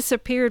kind of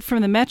disappeared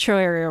from the metro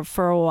area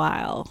for a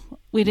while.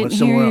 We didn't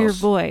hear your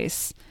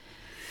voice.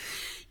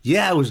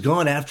 Yeah, I was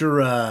gone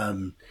after,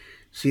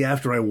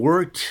 after I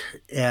worked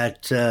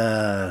at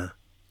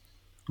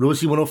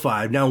Rosie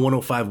 105, now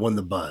 105 won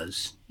the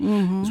buzz,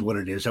 is what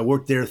it is. I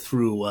worked there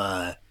through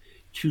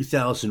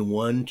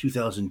 2001,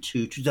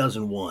 2002,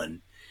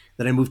 2001.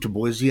 Then I moved to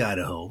Boise,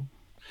 Idaho.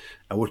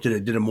 I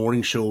did a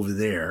morning show over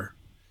there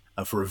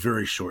for a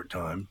very short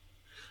time.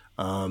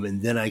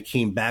 And then I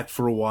came back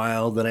for a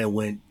while. Then I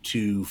went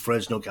to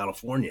Fresno,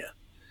 California.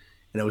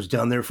 And I was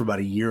down there for about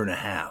a year and a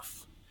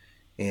half.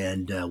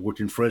 And worked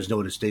in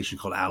Fresno at a station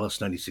called Alice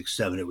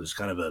 96.7. It was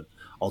kind of a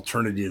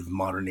alternative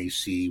modern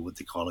AC, what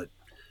they call it,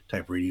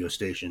 type radio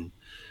station.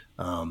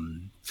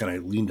 Kind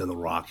of leaned on the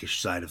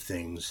rockish side of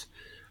things.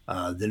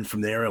 Then from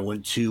there, I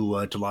went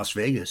to Las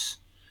Vegas.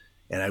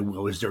 And I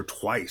was there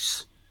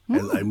twice.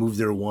 I moved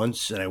there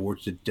once, and I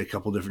worked at a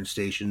couple different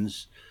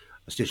stations.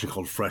 A station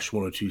called Fresh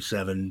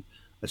 102.7,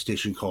 a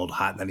station called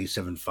Hot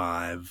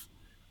 97.5.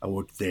 I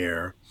worked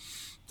there.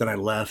 Then I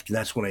left, and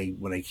that's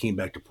when I came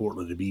back to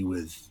Portland to be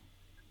with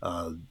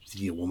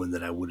the woman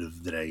that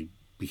I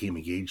became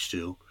engaged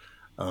to.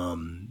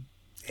 Then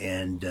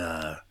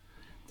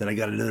I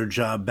got another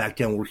job back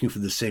down working for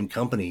the same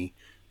company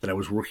that I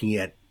was working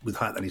at with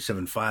Hot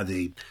 97.5.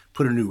 They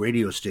put a new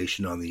radio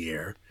station on the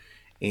air,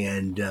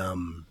 and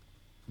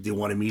they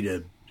wanted me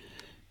to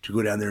to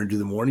go down there and do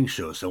the morning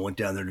show. So I went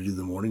down there to do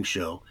the morning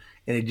show,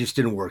 and it just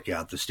didn't work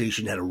out. The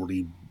station had a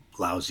really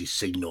lousy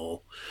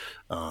signal.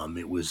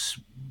 It was,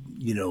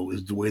 it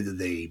was the way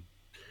that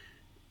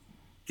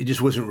it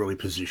just wasn't really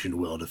positioned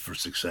well for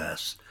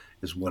success,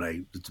 is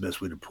it's the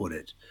best way to put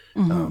it.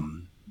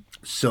 Mm-hmm.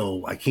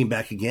 So I came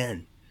back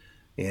again,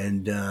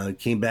 and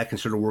came back and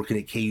started working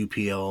at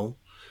KUPL.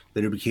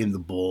 Later became the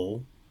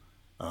Bull.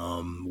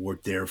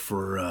 Worked there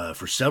for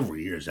several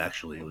years,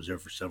 actually. I was there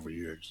for several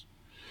years.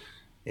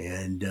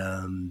 And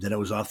then I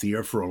was off the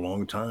air for a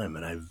long time,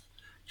 and I've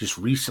just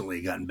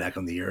recently gotten back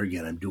on the air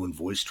again. I'm doing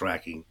voice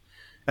tracking.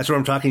 That's where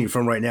I'm talking to you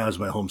from right now, is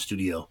my home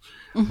studio.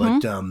 Mm-hmm.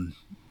 But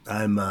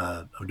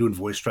I'm doing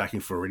voice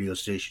tracking for a radio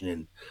station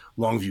in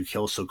Longview,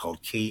 Kelso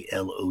called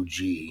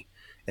KLOG.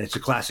 And it's a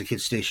classic hit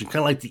station, kind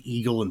of like the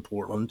Eagle in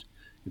Portland.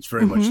 It's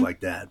very much like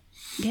that.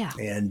 Yeah.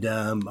 And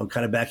I'm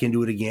kind of back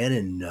into it again,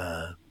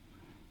 and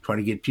trying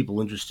to get people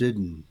interested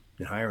in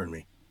hiring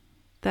me.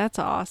 That's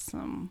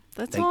awesome.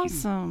 That's Thank you.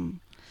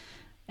 awesome.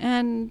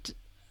 And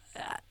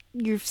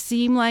you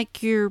seem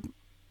like you're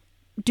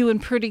doing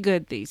pretty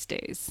good these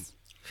days.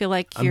 I feel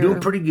like I'm you're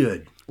doing pretty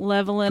good.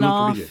 leveling Doing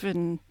off pretty good.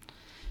 and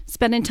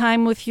spending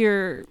time with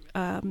your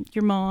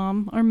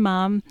mom or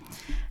mom.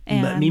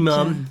 And, Me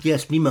mom.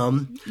 Yes, me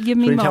mom. Yeah,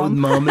 me Spending time mom. with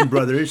mom and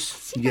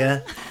brothers.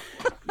 Yeah.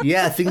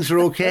 Yeah, things are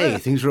okay.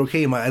 Things are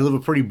okay. I live a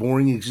pretty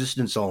boring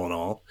existence, all in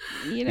all.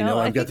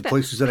 I've got the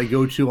places that I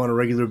go to on a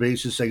regular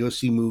basis. I go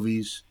see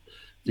movies,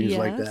 things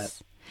like that.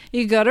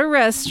 You go to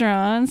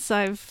restaurants.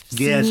 I've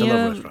seen Yes, I you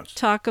love restaurants.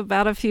 talk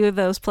about a few of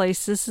those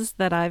places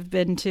that I've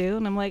been to,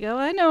 and I'm like, oh,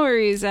 I know where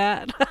he's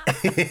at.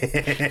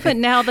 But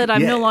now that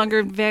I'm no longer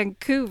in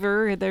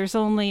Vancouver, there's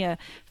only a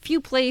few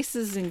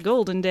places in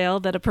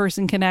Goldendale that a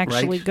person can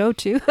actually go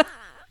to.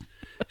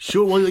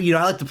 Sure. Well,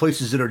 I like the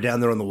places that are down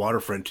there on the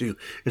waterfront too.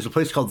 There's a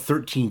place called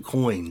 13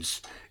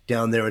 Coins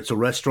down there. It's a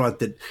restaurant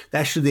that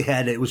actually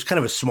it was kind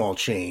of a small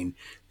chain.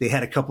 They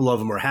had a couple of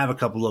them, or have a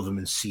couple of them,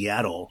 in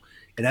Seattle.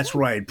 And that's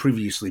where I had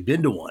previously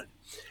been to one.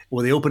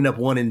 Well, they opened up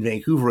one in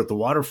Vancouver at the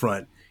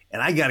waterfront,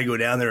 and I got to go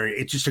down there.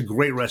 It's just a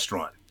great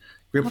restaurant.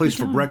 Great place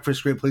for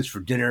breakfast, great place for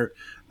dinner.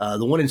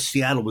 The one in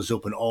Seattle was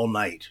open all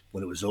night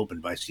when it was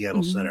opened by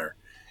Seattle Center.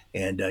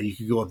 And you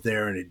could go up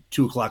there, and at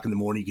 2 o'clock in the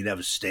morning, you could have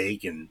a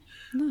steak and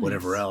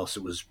whatever else.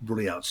 It was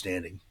really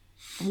outstanding.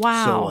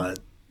 Wow.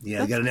 So,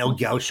 they got an El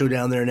Gaucho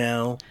down there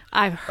now.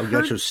 I've heard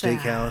El Gaucho that.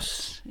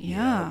 Steakhouse.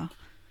 Yeah.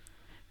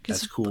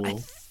 That's cool. I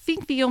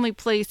think the only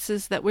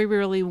places that we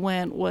really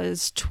went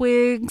was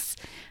Twigs.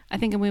 I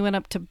think we went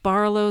up to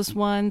Barlow's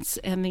once,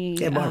 and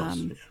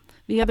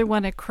the other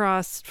one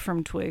across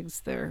from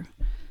Twigs there.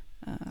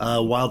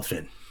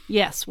 Wildfin.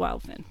 Yes,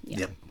 Wildfin. Yeah,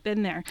 Yep.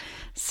 been there.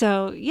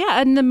 So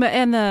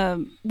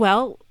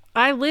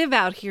I live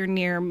out here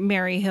near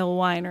Mary Hill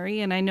Winery,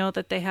 and I know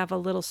that they have a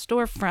little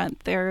storefront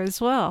there as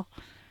well.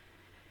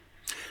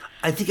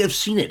 I think I've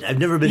seen it. I've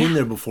never been in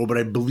there before, but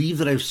I believe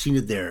that I've seen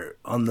it there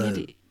on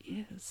It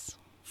is.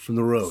 from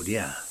the road.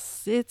 Yeah.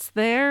 It's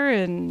there,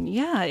 and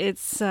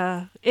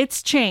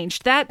it's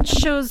changed. That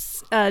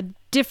shows a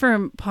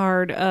different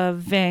part of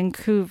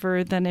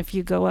Vancouver than if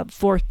you go up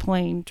Fourth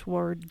Plain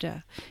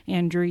toward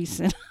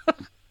Andreessen.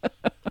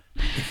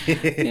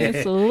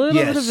 It's a little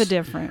bit of a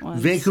different one.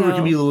 Vancouver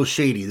can be a little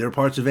shady. There are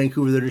parts of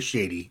Vancouver that are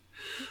shady.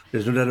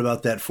 There's no doubt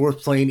about that.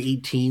 Fourth Plain,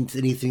 18th,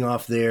 anything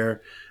off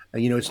there.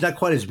 It's not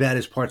quite as bad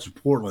as parts of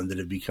Portland that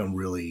have become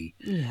really.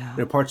 Yeah.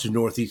 There are parts of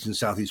Northeast and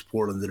Southeast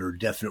Portland that are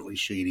definitely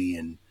shady,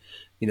 and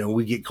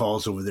we get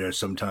calls over there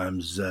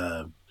sometimes.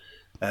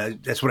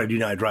 That's what I do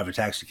now. I drive a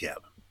taxi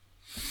cab.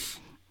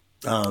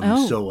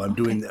 So I'm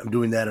doing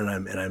that,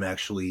 and I'm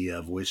actually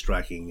voice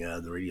tracking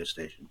the radio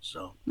station.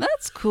 So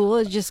that's cool.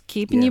 It's just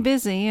keeping you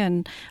busy,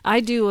 and I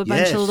do a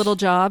bunch of little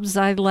jobs.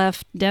 I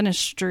left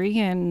dentistry,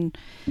 and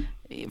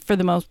for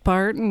the most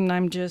part, and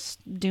I'm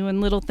just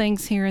doing little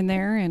things here and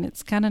there, and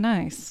it's kind of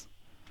nice.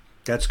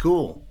 That's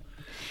cool.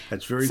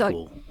 That's very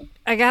cool.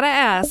 I gotta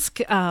ask,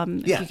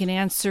 if you can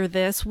answer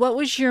this. What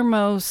was your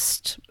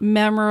most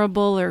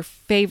memorable or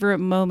favorite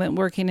moment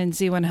working in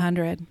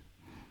Z100?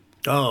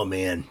 Oh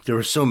man, there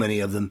were so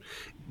many of them.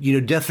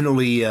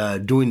 Definitely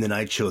doing the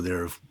night show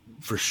there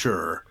for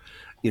sure.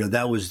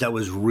 That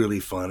was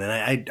really fun, and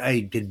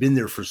I had been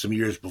there for some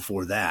years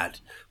before that.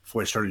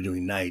 Before I started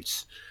doing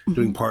nights,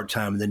 doing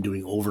part-time, and then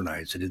doing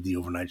overnights. I did the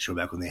overnight show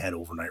back when they had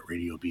overnight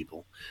radio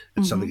people.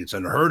 That's something that's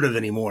unheard of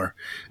anymore.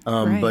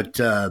 But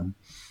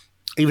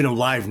even a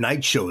live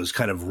night show is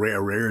kind of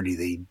rarity.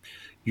 They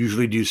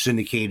usually do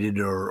syndicated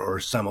or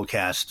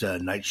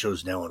simulcast night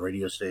shows now on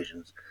radio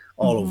stations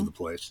all over the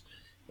place.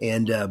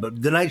 And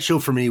but the night show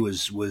for me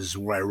was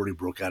where I really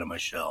broke out of my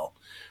shell.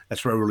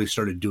 That's where I really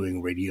started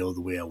doing radio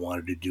the way I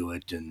wanted to do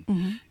it,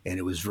 and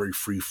it was very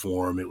free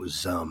form. It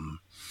was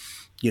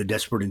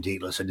Desperate and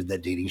Dateless. I did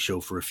that dating show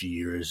for a few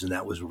years, and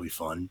that was really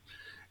fun.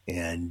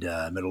 And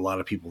met a lot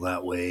of people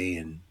that way,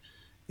 and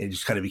it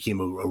just kind of became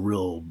a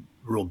real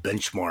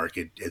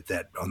benchmark at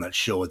that on that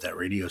show at that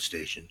radio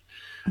station.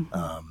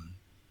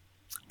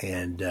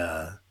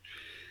 The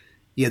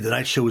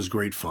night show was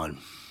great fun.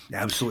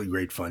 Absolutely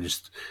great fun.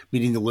 Just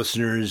meeting the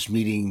listeners,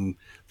 meeting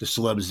the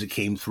celebs that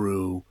came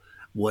through,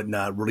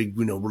 whatnot.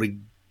 Really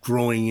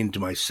growing into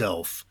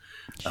myself,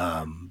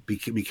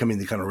 becoming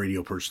the kind of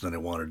radio person that I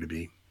wanted to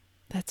be.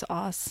 That's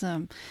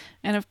awesome.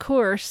 And of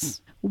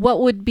course,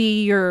 what would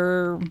be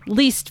your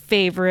least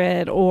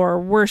favorite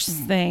or worst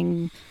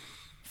thing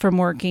from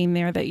working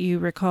there that you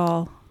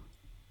recall?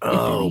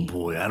 Oh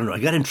boy, I don't know. I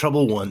got in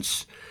trouble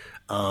once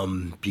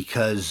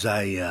because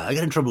I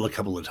got in trouble a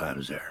couple of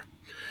times there.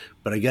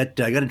 But I got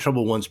in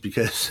trouble once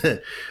because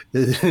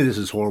this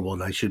is horrible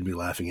and I shouldn't be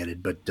laughing at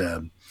it. But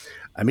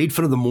I made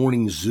fun of the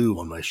Morning Zoo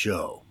on my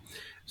show.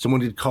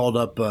 Someone had called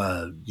up,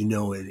 and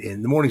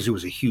the Morning Zoo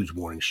was a huge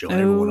morning show. And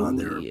everyone on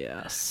there,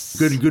 yes,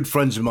 good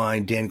friends of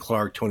mine, Dan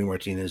Clark, Tony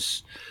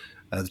Martinez.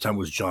 At the time it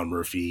was John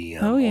Murphy.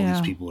 All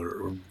these people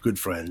are good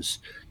friends,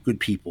 good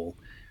people.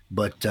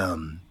 But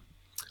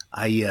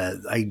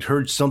I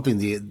heard something.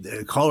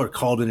 The caller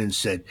called in and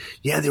said,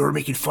 "Yeah, they were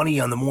making fun of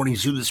you on the Morning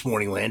Zoo this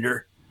morning,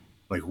 Lander."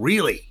 Like,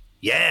 really?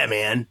 Yeah,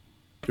 man.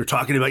 They're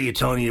talking about you,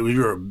 telling you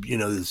you're,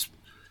 this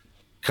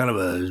kind of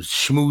a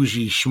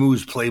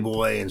schmooze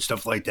playboy and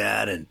stuff like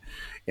that, and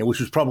which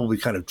was probably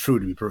kind of true,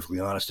 to be perfectly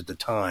honest, at the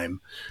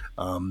time.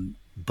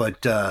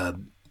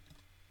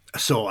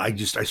 So I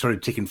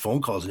started taking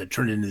phone calls, and it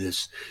turned into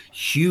this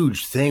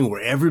huge thing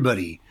where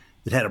everybody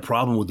that had a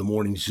problem with the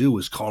Morning Zoo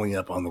was calling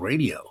up on the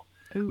radio.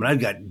 I mean, I've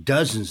got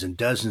dozens and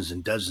dozens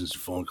and dozens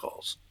of phone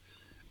calls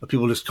of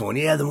people just going,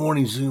 "Yeah, the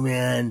Morning Zoo,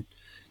 man.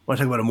 I want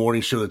to talk about a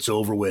morning show that's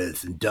over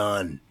with and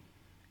done.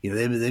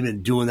 They've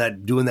been doing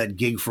that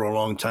gig for a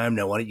long time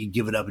now. Why don't you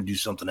give it up and do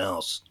something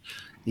else?"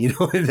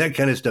 That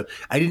kind of stuff.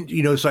 I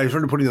didn't, so I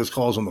started putting those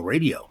calls on the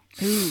radio.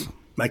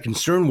 My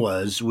concern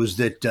was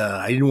that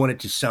I didn't want it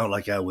to sound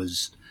like I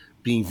was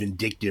being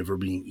vindictive or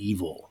being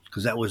evil,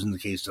 because that wasn't the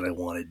case that I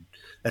wanted.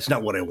 That's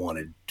not what I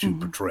wanted to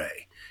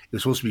portray. It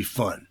was supposed to be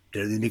fun.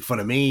 They make fun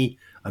of me.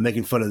 I'm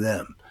making fun of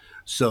them.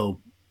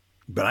 So,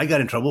 but I got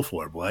in trouble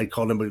for it. Well, I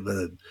called him.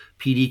 The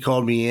PD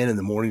called me in, and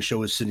the morning show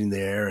was sitting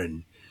there,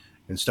 and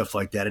stuff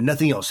like that. And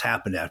nothing else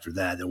happened after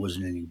that. There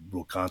wasn't any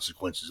real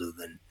consequences other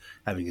than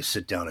having to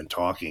sit down and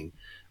talking.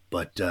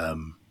 But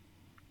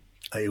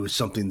it was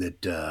something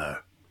that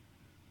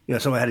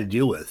something I had to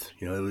deal with.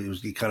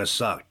 It kind of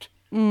sucked.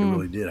 It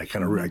really did. I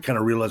kind of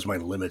realized my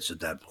limits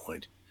at that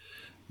point.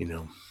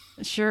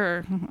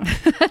 Sure.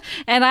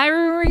 And I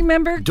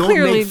remember don't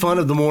clearly. Make fun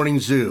of the Morning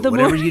Zoo.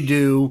 Whatever you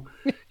do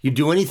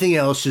anything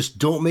else, just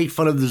don't make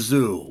fun of the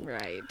zoo.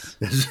 Right.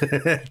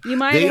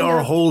 They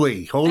are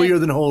holy, holier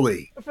than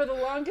holy. For the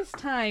longest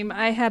time,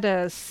 I had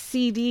a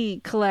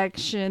CD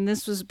collection.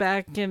 This was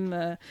back in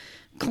the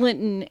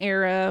Clinton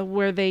era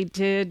where they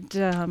did,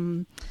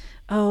 the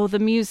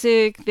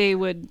music. They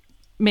would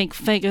make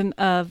fun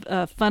of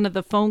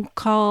the phone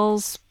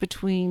calls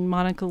between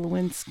Monica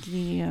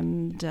Lewinsky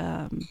and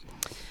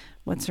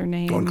what's her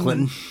name? On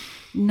Clinton?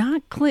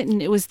 Not Clinton.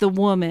 It was the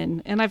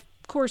woman. And I've,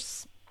 of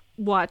course,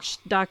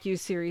 watched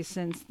docuseries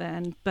since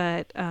then.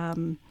 But,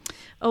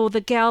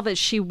 the gal that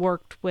she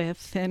worked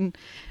with. And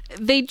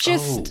they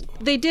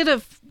they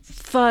did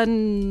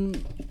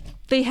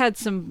they had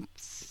some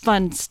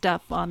fun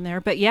stuff on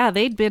there. But, yeah,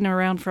 they'd been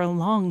around for a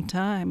long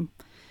time.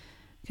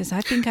 Because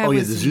I think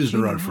the zoo's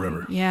been around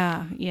forever.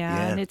 Yeah.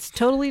 And it's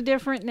totally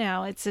different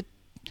now. It's a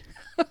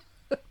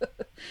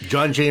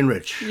John, Jay, and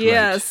Rich.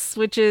 Yes,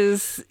 right. Which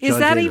is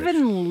that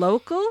even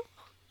local?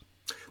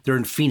 They're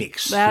in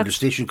Phoenix. They're at a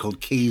station called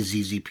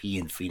KZZP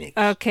in Phoenix.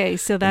 Okay,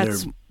 so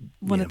that's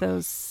one of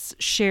those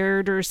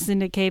shared or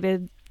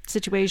syndicated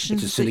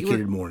situations. It's a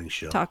syndicated morning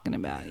show. Talking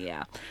about,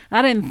 yeah.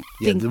 I didn't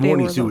think the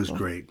Morning Zoo was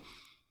great.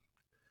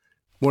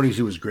 Morning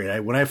Zoo was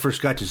great. When I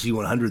first got to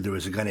Z100, there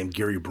was a guy named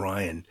Gary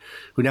Bryan,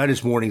 who now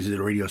does mornings at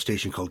a radio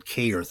station called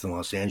K-Earth in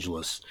Los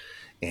Angeles.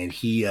 And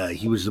he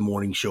was the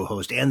morning show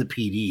host and the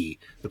PD,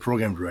 the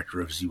program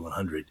director of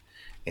Z100.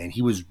 And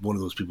he was one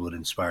of those people that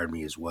inspired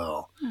me as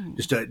well.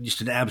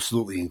 Just an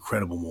absolutely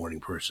incredible morning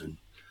person.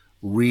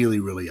 Really,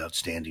 really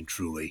outstanding,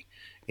 truly.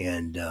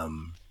 And a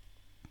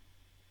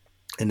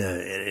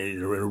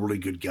really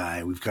good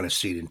guy. We've kind of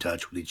stayed in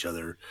touch with each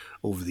other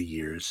over the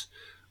years.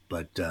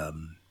 But, who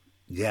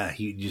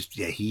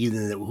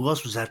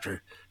else was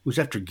after? Who was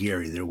after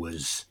Gary? There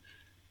was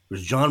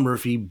John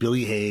Murphy,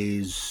 Billy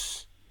Hayes.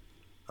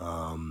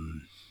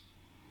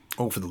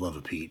 For the love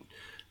of Pete.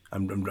 I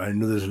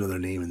know there's another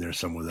name in there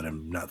somewhere that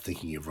I'm not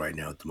thinking of right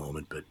now at the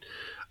moment, but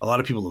a lot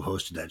of people have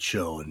hosted that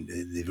show, and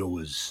they've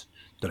always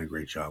done a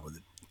great job with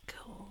it.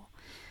 Cool.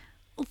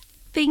 Well,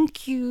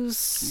 thank you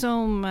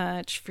so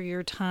much for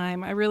your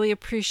time. I really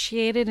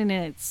appreciate it, and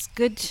it's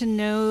good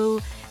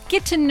to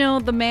get to know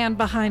the man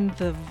behind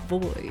the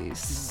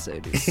voice, so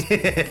to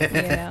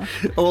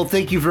speak. Well,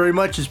 thank you very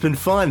much. It's been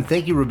fun.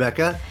 Thank you,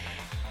 Rebecca.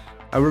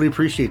 I really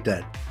appreciate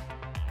that.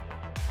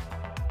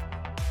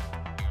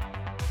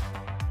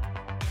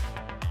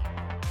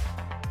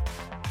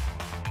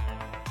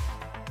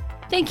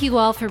 Thank you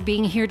all for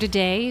being here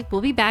today.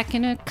 We'll be back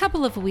in a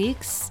couple of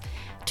weeks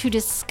to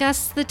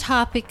discuss the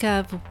topic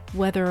of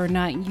whether or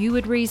not you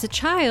would raise a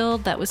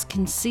child that was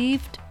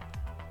conceived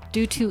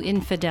due to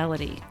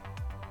infidelity.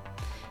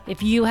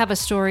 If you have a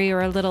story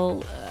or a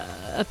little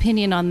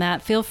opinion on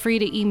that, feel free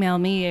to email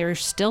me.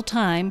 There's still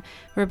time.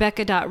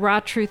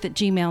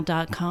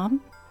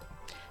 Rebecca.rawtruth@gmail.com.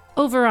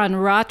 Over on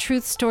Raw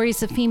Truth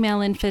Stories of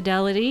Female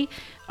Infidelity,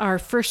 our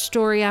first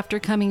story after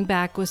coming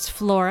back was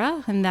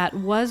Flora, and that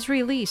was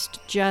released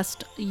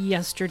just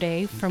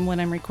yesterday from when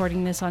I'm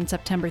recording this on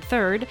September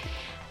 3rd.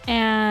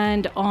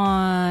 And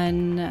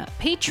on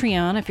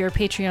Patreon, if you're a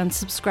Patreon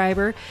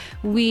subscriber,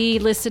 we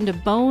listened to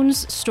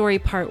Bones Story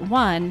Part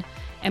 1,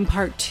 and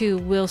Part 2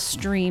 will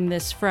stream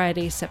this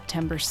Friday,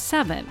 September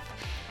 7th.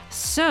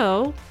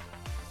 So,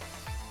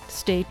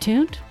 stay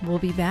tuned. We'll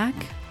be back.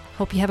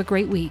 Hope you have a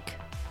great week.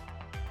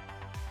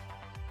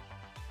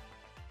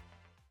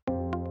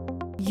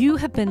 You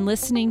have been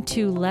listening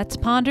to Let's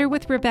Ponder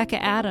with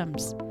Rebecca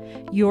Adams.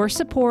 Your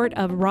support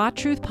of Raw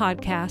Truth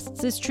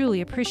Podcasts is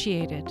truly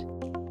appreciated.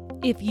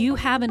 If you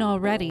haven't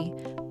already,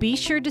 be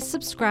sure to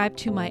subscribe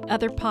to my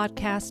other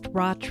podcast,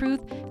 Raw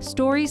Truth,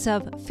 Stories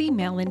of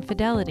Female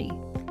Infidelity.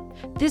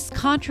 This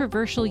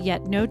controversial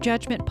yet no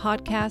judgment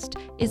podcast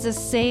is a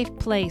safe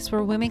place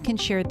where women can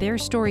share their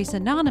stories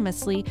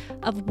anonymously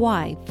of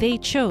why they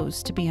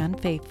chose to be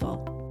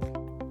unfaithful.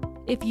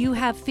 If you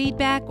have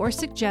feedback or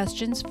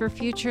suggestions for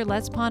future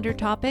Let's Ponder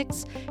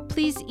topics,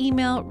 please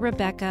email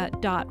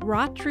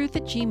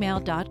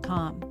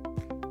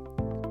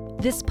rebecca.rawtruth@gmail.com.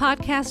 This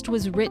podcast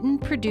was written,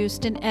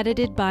 produced, and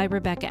edited by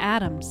Rebecca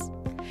Adams.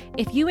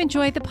 If you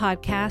enjoy the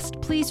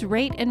podcast, please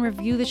rate and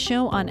review the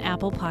show on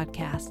Apple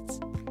Podcasts.